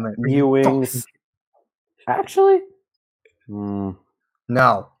Yeah, damn it. Are U you wings. Actually, No,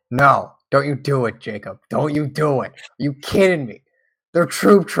 don't you do it, Jacob. Don't you do it. Are you kidding me? They're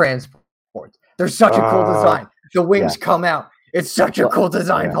troop transports. They're such a cool design. The wings come out. It's such a cool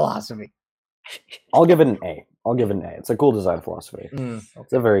design philosophy. I'll give it an A. I'll give it an A. It's a cool design philosophy. Okay.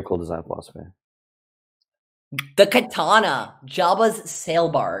 It's a very cool design philosophy. The Katana, Jabba's sail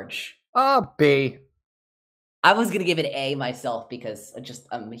barge. B. I was gonna give it A myself because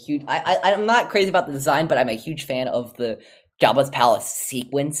I'm a huge. I'm not crazy about the design, but I'm a huge fan of the Jabba's palace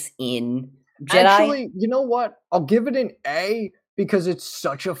sequence in Jedi. Actually, you know what? I'll give it an A because it's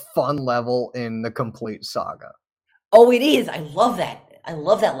such a fun level in the complete saga. Oh, it is. I love that. I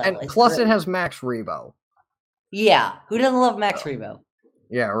love that level. And plus, it has Max Rebo. Yeah, who doesn't love Max Rebo?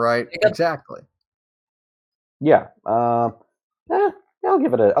 Yeah, right. Exactly. Yeah. I'll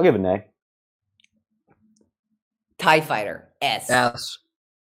give it an A. TIE Fighter, S. S.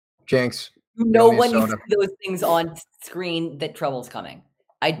 Jinx. You know when you see those things on screen that trouble's coming.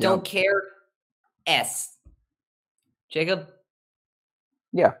 I don't care. S. Jacob?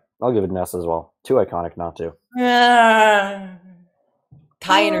 Yeah, I'll give it an S as well. Too iconic not to.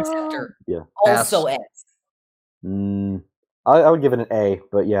 TIE Interceptor. Yeah. Also S. I would give it an A,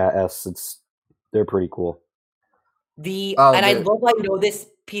 but yeah, S. They're pretty cool. I love I know this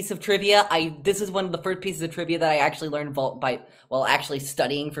piece of trivia. This is one of the first pieces of trivia that I actually learned while actually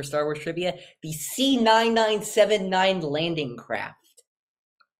studying for Star Wars trivia. The C-9979 landing craft.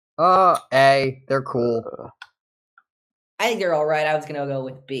 A. They're cool. I think they're all right. I was gonna go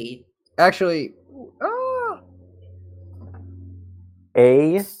with B. Actually,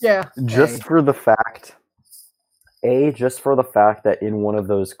 A. Yeah. Just for the fact that in one of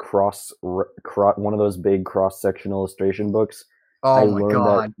those big cross-section illustration books, I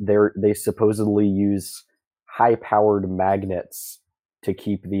learned that they supposedly use high-powered magnets to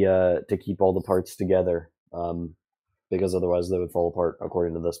keep all the parts together, because otherwise they would fall apart,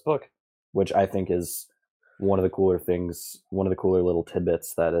 according to this book, which I think is one of the cooler little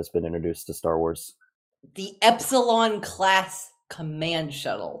tidbits that has been introduced to Star Wars. The Epsilon class command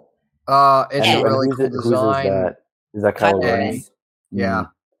shuttle. It's a really cool design. Is that Kylo Ren? Yeah.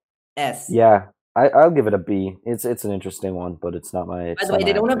 S. Yeah, I'll give it a B. It's an interesting one, but it's not my. By the way,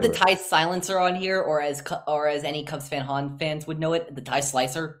 they don't have the TIE silencer on here, or as any Cubs fans would know it, the TIE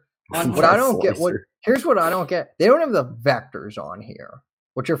slicer. What I don't get. Here's what I don't get. They don't have the vectors on here,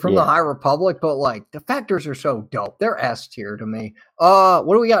 which are from the High Republic, but like the vectors are so dope. They're S tier to me. What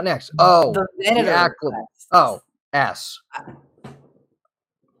do we got next? The S.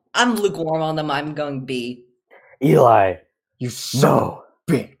 I'm lukewarm on them. I'm going B. Eli, you son of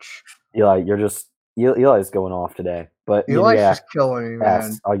a bitch. Eli, Eli's going off today. But Eli's just killing me, man.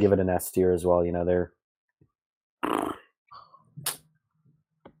 S. I'll give it an S tier as well. You know, they're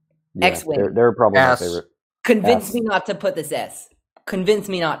X-Wing. They're probably my favorite. Convince me not to put this S. Convince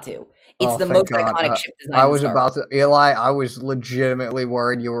me not to. It's the most iconic ship design. I was about to, Eli. I was legitimately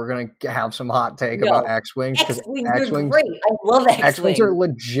worried you were going to have some hot take about X-Wings. X-Wings are great. I love X-Wings. X-Wings are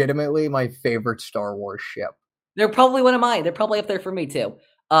legitimately my favorite Star Wars ship. They're probably one of mine. They're probably up there for me too.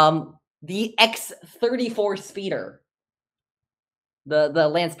 The X-34 speeder. The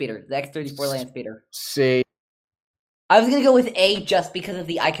land speeder. The X-34 land speeder. C. I was going to go with A just because of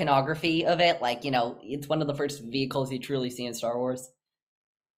the iconography of it. Like, you know, it's one of the first vehicles you truly see in Star Wars.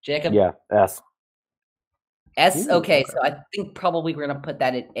 Jacob? Yeah, S. S? Okay, so I think probably we're going to put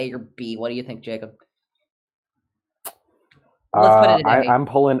that at A or B. What do you think, Jacob? Let's put it at A. I'm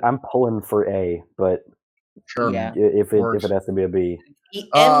pulling for A, but sure. Yeah. If it has to be a B. The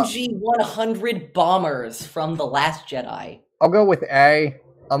MG-100 bombers from The Last Jedi. I'll go with A.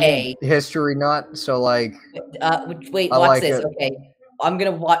 I'm a history nut, so like. Wait, watch this. Okay, I'm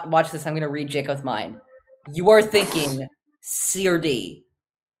gonna watch this. I'm gonna read Jacob's mind. You are thinking C or D.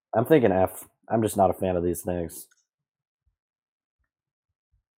 I'm thinking F. I'm just not a fan of these things.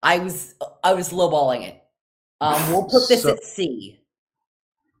 I was lowballing it. We'll put this at C.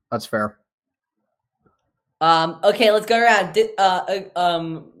 That's fair. Okay, let's go around.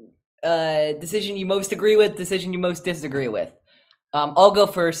 decision you most agree with, decision you most disagree with. I'll go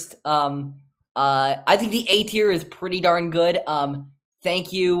first. I think the A tier is pretty darn good.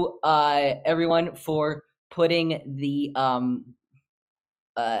 Thank you, everyone, for putting the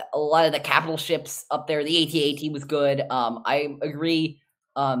a lot of the capital ships up there. The AT-AT was good. I agree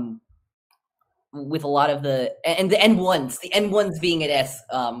with a lot of the N1s. The N1s being at S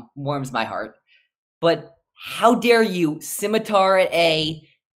warms my heart. But how dare you, Scimitar at A,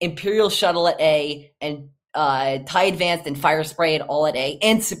 Imperial Shuttle at A, and TIE Advanced and Fire Spray at all at A,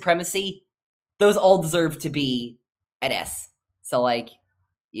 and Supremacy, those all deserve to be at S. So, like,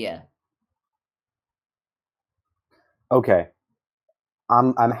 yeah. Okay.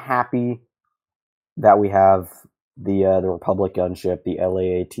 I'm happy that we have the Republic gunship, the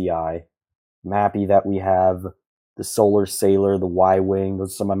LAATI. I'm happy that we have the Solar Sailor, the Y-Wing.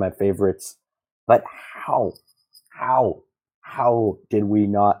 Those are some of my favorites. But how did we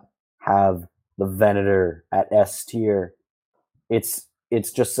not have the Venator at S tier? It's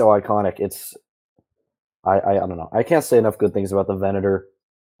just so iconic. I don't know. I can't say enough good things about the Venator,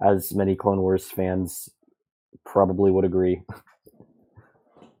 as many Clone Wars fans probably would agree.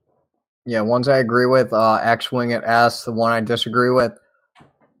 Yeah, ones I agree with, X-Wing at S. The one I disagree with,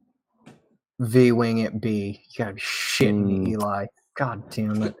 V-Wing at B. You gotta be shitting me, Eli. God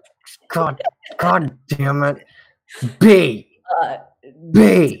damn it. God damn it. B.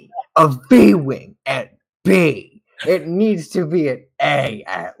 A V-Wing at B. It needs to be at A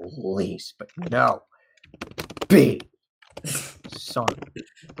at least, but no. B. Son of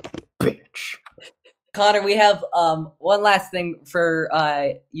a bitch. Connor, we have one last thing for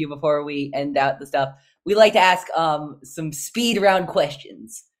you before we end out the stuff. We like to ask some speed round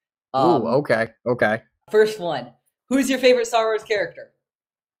questions. Ooh, okay. First one: who's your favorite Star Wars character?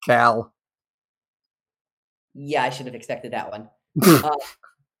 Cal. Yeah, I should have expected that one.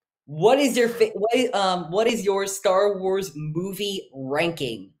 What is your what is your Star Wars movie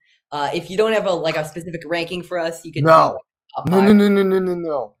ranking? If you don't have a specific ranking for us, you can No.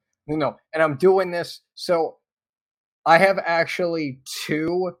 And I'm doing this. So I have actually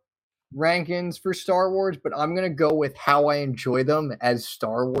 2 rankings for Star Wars, but I'm going to go with how I enjoy them as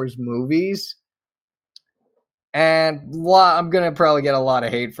Star Wars movies. And I'm going to probably get a lot of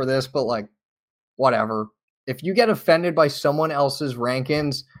hate for this, but like, whatever. If you get offended by someone else's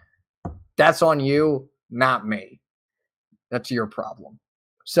rankings, that's on you, not me. That's your problem.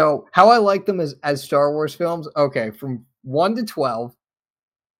 So how I like them as Star Wars films, okay, from 1 to 12,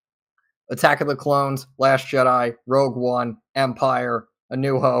 Attack of the Clones, Last Jedi, Rogue One, Empire, A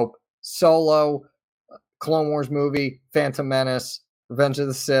New Hope, Solo, Clone Wars movie, Phantom Menace, Revenge of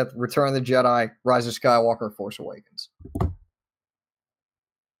the Sith, Return of the Jedi, Rise of Skywalker, Force Awakens.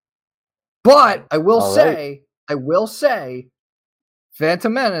 But I will say,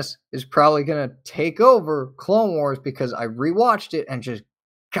 Phantom Menace is probably going to take over Clone Wars because I rewatched it and just,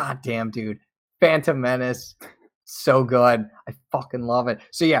 goddamn, dude, Phantom Menace, so good. I fucking love it.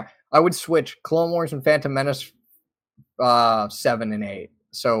 So yeah, I would switch Clone Wars and Phantom Menace 7 and 8.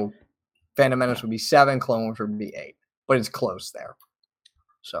 So Phantom Menace would be 7, Clone Wars would be 8. But it's close there.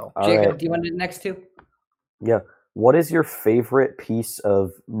 So Jacob, do you want to do the next 2? Yeah. What is your favorite piece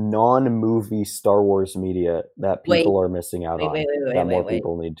of non-movie Star Wars media that people are missing out on? That more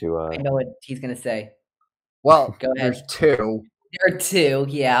people need to. I know what he's gonna say. Well, go ahead. There's 2. There are 2,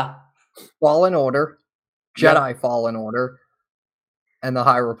 yeah. Fallen Order, Jedi Fallen Order, and the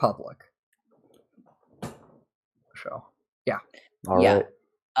High Republic. So, yeah. All right.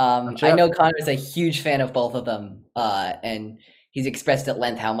 I know Connor's a huge fan of both of them, and he's expressed at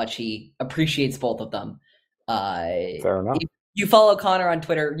length how much he appreciates both of them. Fair enough. If you follow Connor on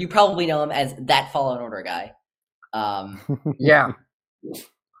Twitter, you probably know him as that Fallen Order guy. Yeah.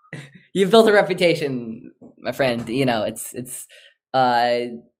 You've built a reputation, my friend. You know, it's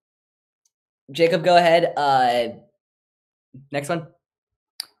Jacob, go ahead. Next one.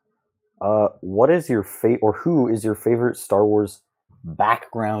 What is your who is your favorite Star Wars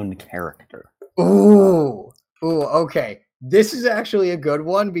background character? Ooh, okay. This is actually a good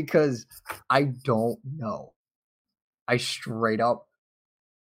one because I don't know. I straight up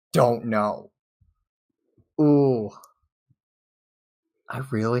don't know. Ooh. I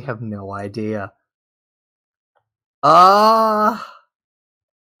really have no idea.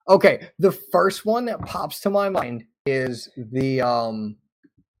 Okay, the first one that pops to my mind is the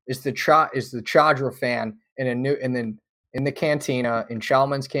Chadra fan in the cantina, in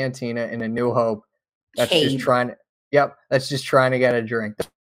Chalmun's cantina in A New Hope. That's just trying to get a drink.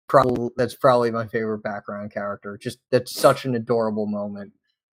 That's probably my favorite background character. Just that's such an adorable moment.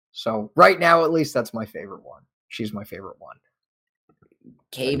 So right now, at least, that's my favorite one. She's my favorite one.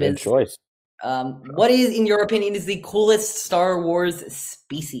 Cave Good is. choice. What is, in your opinion, is the coolest Star Wars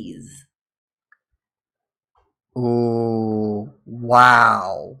species? Ooh,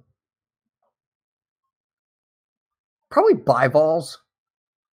 wow. Probably bivalves.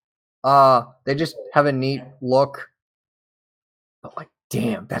 They just have a neat look. But like,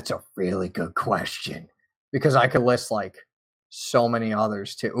 damn, that's a really good question. Because I could list like so many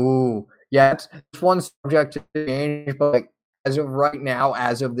others too. Ooh, yeah, it's one subject to change, but like as of right now,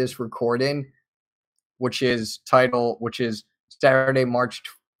 as of this recording, which is Saturday, March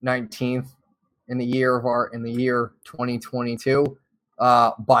 19th in the year 2022,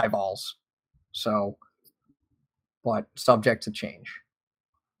 bivalves. So, but subject to change.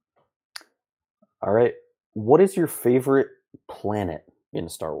 All right. What is your favorite planet in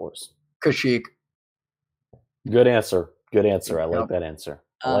Star Wars? Kashyyyk. Good answer. Good answer. I like Yep. that answer.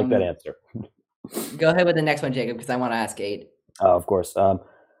 I like that answer. Go ahead with the next one, Jacob, because I want to ask Aid. Of course.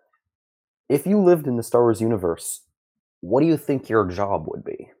 If you lived in the Star Wars universe, what do you think your job would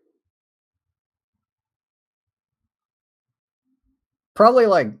be? Probably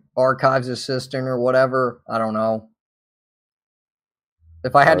like archives assistant or whatever. I don't know.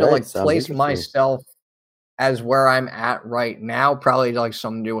 If I had to like place myself as where I'm at right now, probably like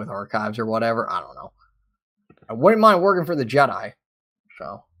something to do with archives or whatever. I don't know. I wouldn't mind working for the Jedi.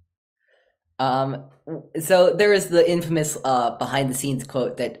 So there is the infamous behind the scenes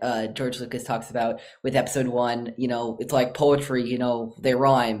quote that George Lucas talks about with episode 1. You know, it's like poetry, you know, they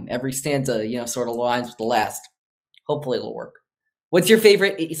rhyme. Every stanza, you know, sort of rhymes with the last. Hopefully it'll work. What's your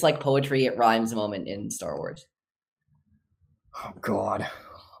favorite it's like poetry, it rhymes moment in Star Wars? Oh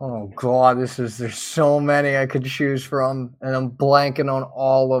God, there's so many I could choose from, and I'm blanking on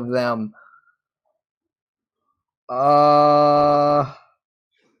all of them. I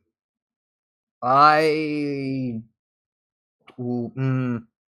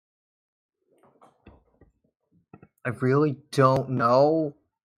really don't know,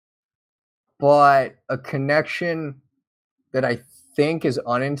 but a connection that I think is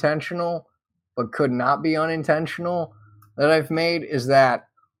unintentional, but could not be unintentional, that I've made is that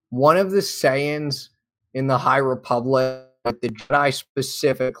one of the Saiyans in the High Republic, the Jedi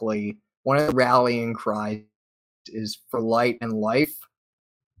specifically, one of the rallying cries is for light and life.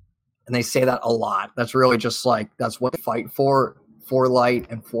 And they say that a lot. That's really just like, that's what they fight for light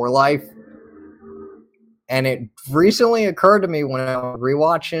and for life. And it recently occurred to me when I was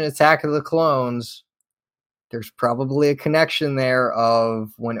rewatching Attack of the Clones, there's probably a connection there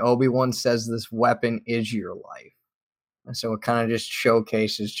of when Obi-Wan says this weapon is your life. And so it kind of just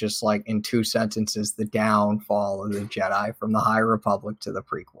showcases, just like in 2 sentences, the downfall of the Jedi from the High Republic to the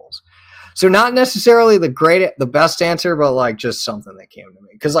prequels. So not necessarily the best answer, but like just something that came to me.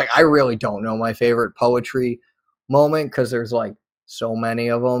 Because like I really don't know my favorite poetry moment because there's like so many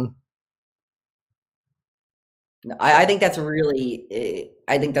of them. I think that's a really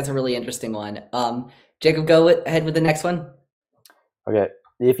interesting one. Jacob, go ahead with the next one. Okay.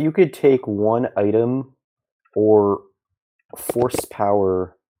 If you could take one item or force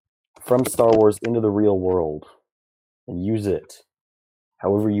power from Star Wars into the real world and use it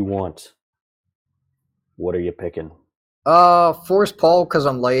however you want, what are you picking? Force pull because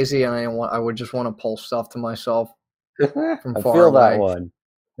I'm lazy and I would just want to pull stuff to myself from I far feel away. that one.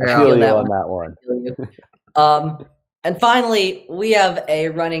 Yeah. I feel you on that one. And finally, we have a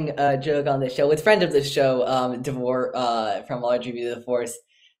running joke on this show with friend of this show, Devore from Large Review of the Force.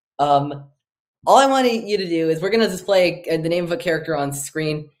 All I want you to do is we're going to display the name of a character on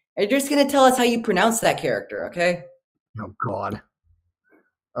screen, and you're just going to tell us how you pronounce that character, okay? Oh, God.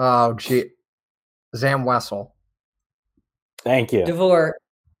 Oh, gee. Zam Wesell. Thank you. Devore,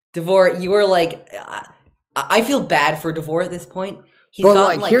 you were like, I feel bad for Devore at this point. He's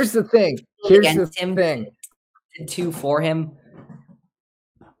but like, here's the thing. Here's the thing. 2 for him.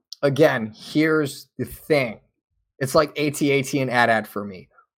 Again, here's the thing. It's like AT-AT and AT-AT for me.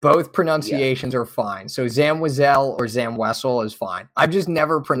 Both pronunciations are fine. So Zam Wesell or Zam Wesell is fine. I've just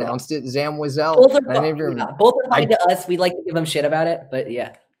never pronounced it Zam Wesell. Both are fine, both are fine to us. We like to give them shit about it, but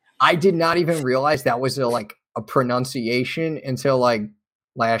yeah. I did not even realize that was a pronunciation until like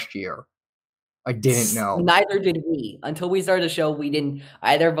last year. I didn't know. Neither did we. Until we started the show, we didn't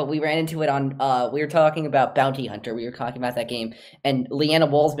either, but we ran into it on, we were talking about Bounty Hunter. We were talking about that game, and Leanna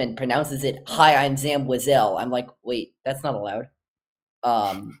Walsman pronounces it, "Hi, I'm Zam Wesell." I'm like, wait, that's not allowed.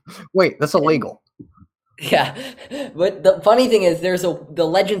 Wait, that's illegal. Yeah. But the funny thing is, there's the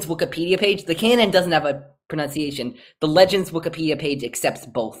Legends Wikipedia page. The canon doesn't have a pronunciation. The Legends Wikipedia page accepts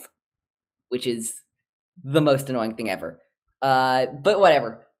both, which is the most annoying thing ever. But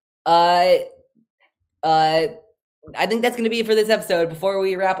whatever. I think that's going to be it for this episode. Before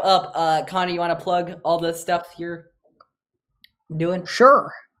we wrap up, Connor, you want to plug all the stuff you're doing?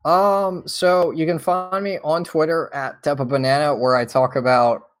 Sure. So you can find me on Twitter at Tepa Banana, where I talk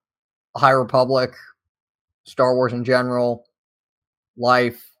about High Republic, Star Wars in general,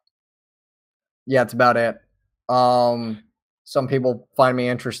 life. Yeah, it's about it. Some people find me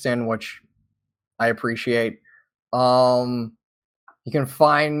interesting, which I appreciate. You can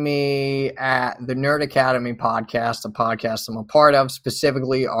find me at the Nerd Academy podcast, a podcast I'm a part of,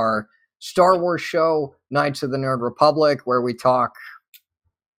 specifically our Star Wars show, Knights of the Nerd Republic, where we talk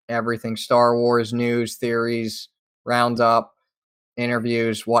everything Star Wars, news, theories, roundup,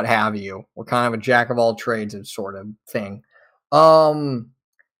 interviews, what have you. We're kind of a jack of all trades sort of thing.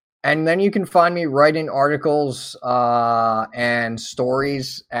 And then you can find me writing articles and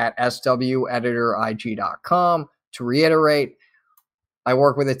stories at sweditorIG.com. To reiterate, I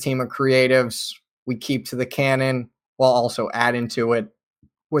work with a team of creatives. We keep to the canon while also adding to it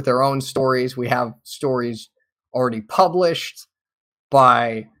with our own stories. We have stories already published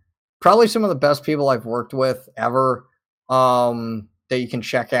by probably some of the best people I've worked with ever, that you can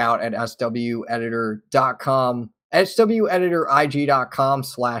check out at sweditor.com.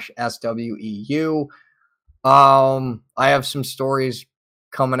 sweditorig.com/SWEU. I have some stories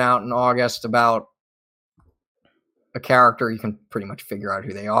coming out in August about a character. You can pretty much figure out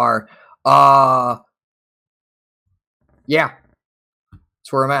who they are. Yeah,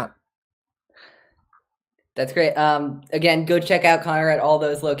 that's where I'm at. That's great. Again, go check out Connor at all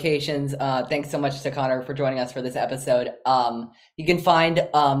those locations. Thanks so much to Connor for joining us for this episode. You can find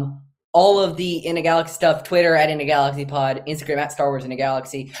all of the In a Galaxy stuff, Twitter at In a Galaxy Pod, Instagram at Star Wars In a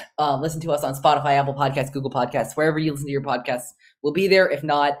Galaxy. Listen to us on Spotify, Apple Podcasts, Google Podcasts, wherever you listen to your podcasts. We'll be there. If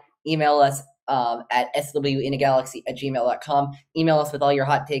not, email us at swinagalaxy@gmail.com. Email us with all your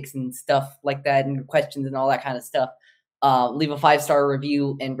hot takes and stuff like that, and questions and all that kind of stuff. Leave a 5-star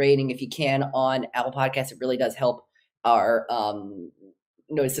review and rating if you can on Apple Podcasts. It really does help our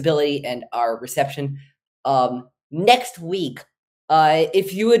noticeability and our reception. Next week,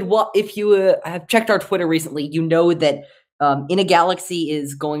 if you have checked our Twitter recently, you know that In a Galaxy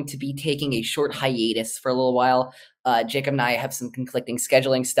is going to be taking a short hiatus for a little while. Jacob and I have some conflicting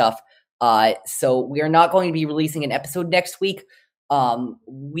scheduling stuff, so we are not going to be releasing an episode next week.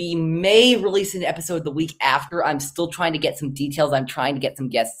 We may release an episode the week after. I'm still trying to get some details. I'm trying to get some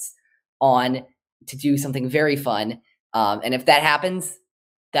guests on to do something very fun. And if that happens,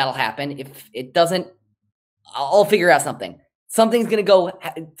 that'll happen. If it doesn't, I'll figure out something. Something's gonna go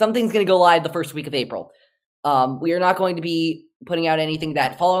live the first week of April. We are not going to be putting out anything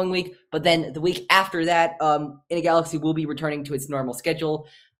that following week, but then the week after that, In a Galaxy will be returning to its normal schedule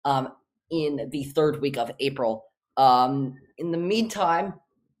in the third week of April. In the meantime,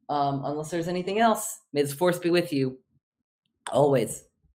 unless there's anything else, may the Force be with you always.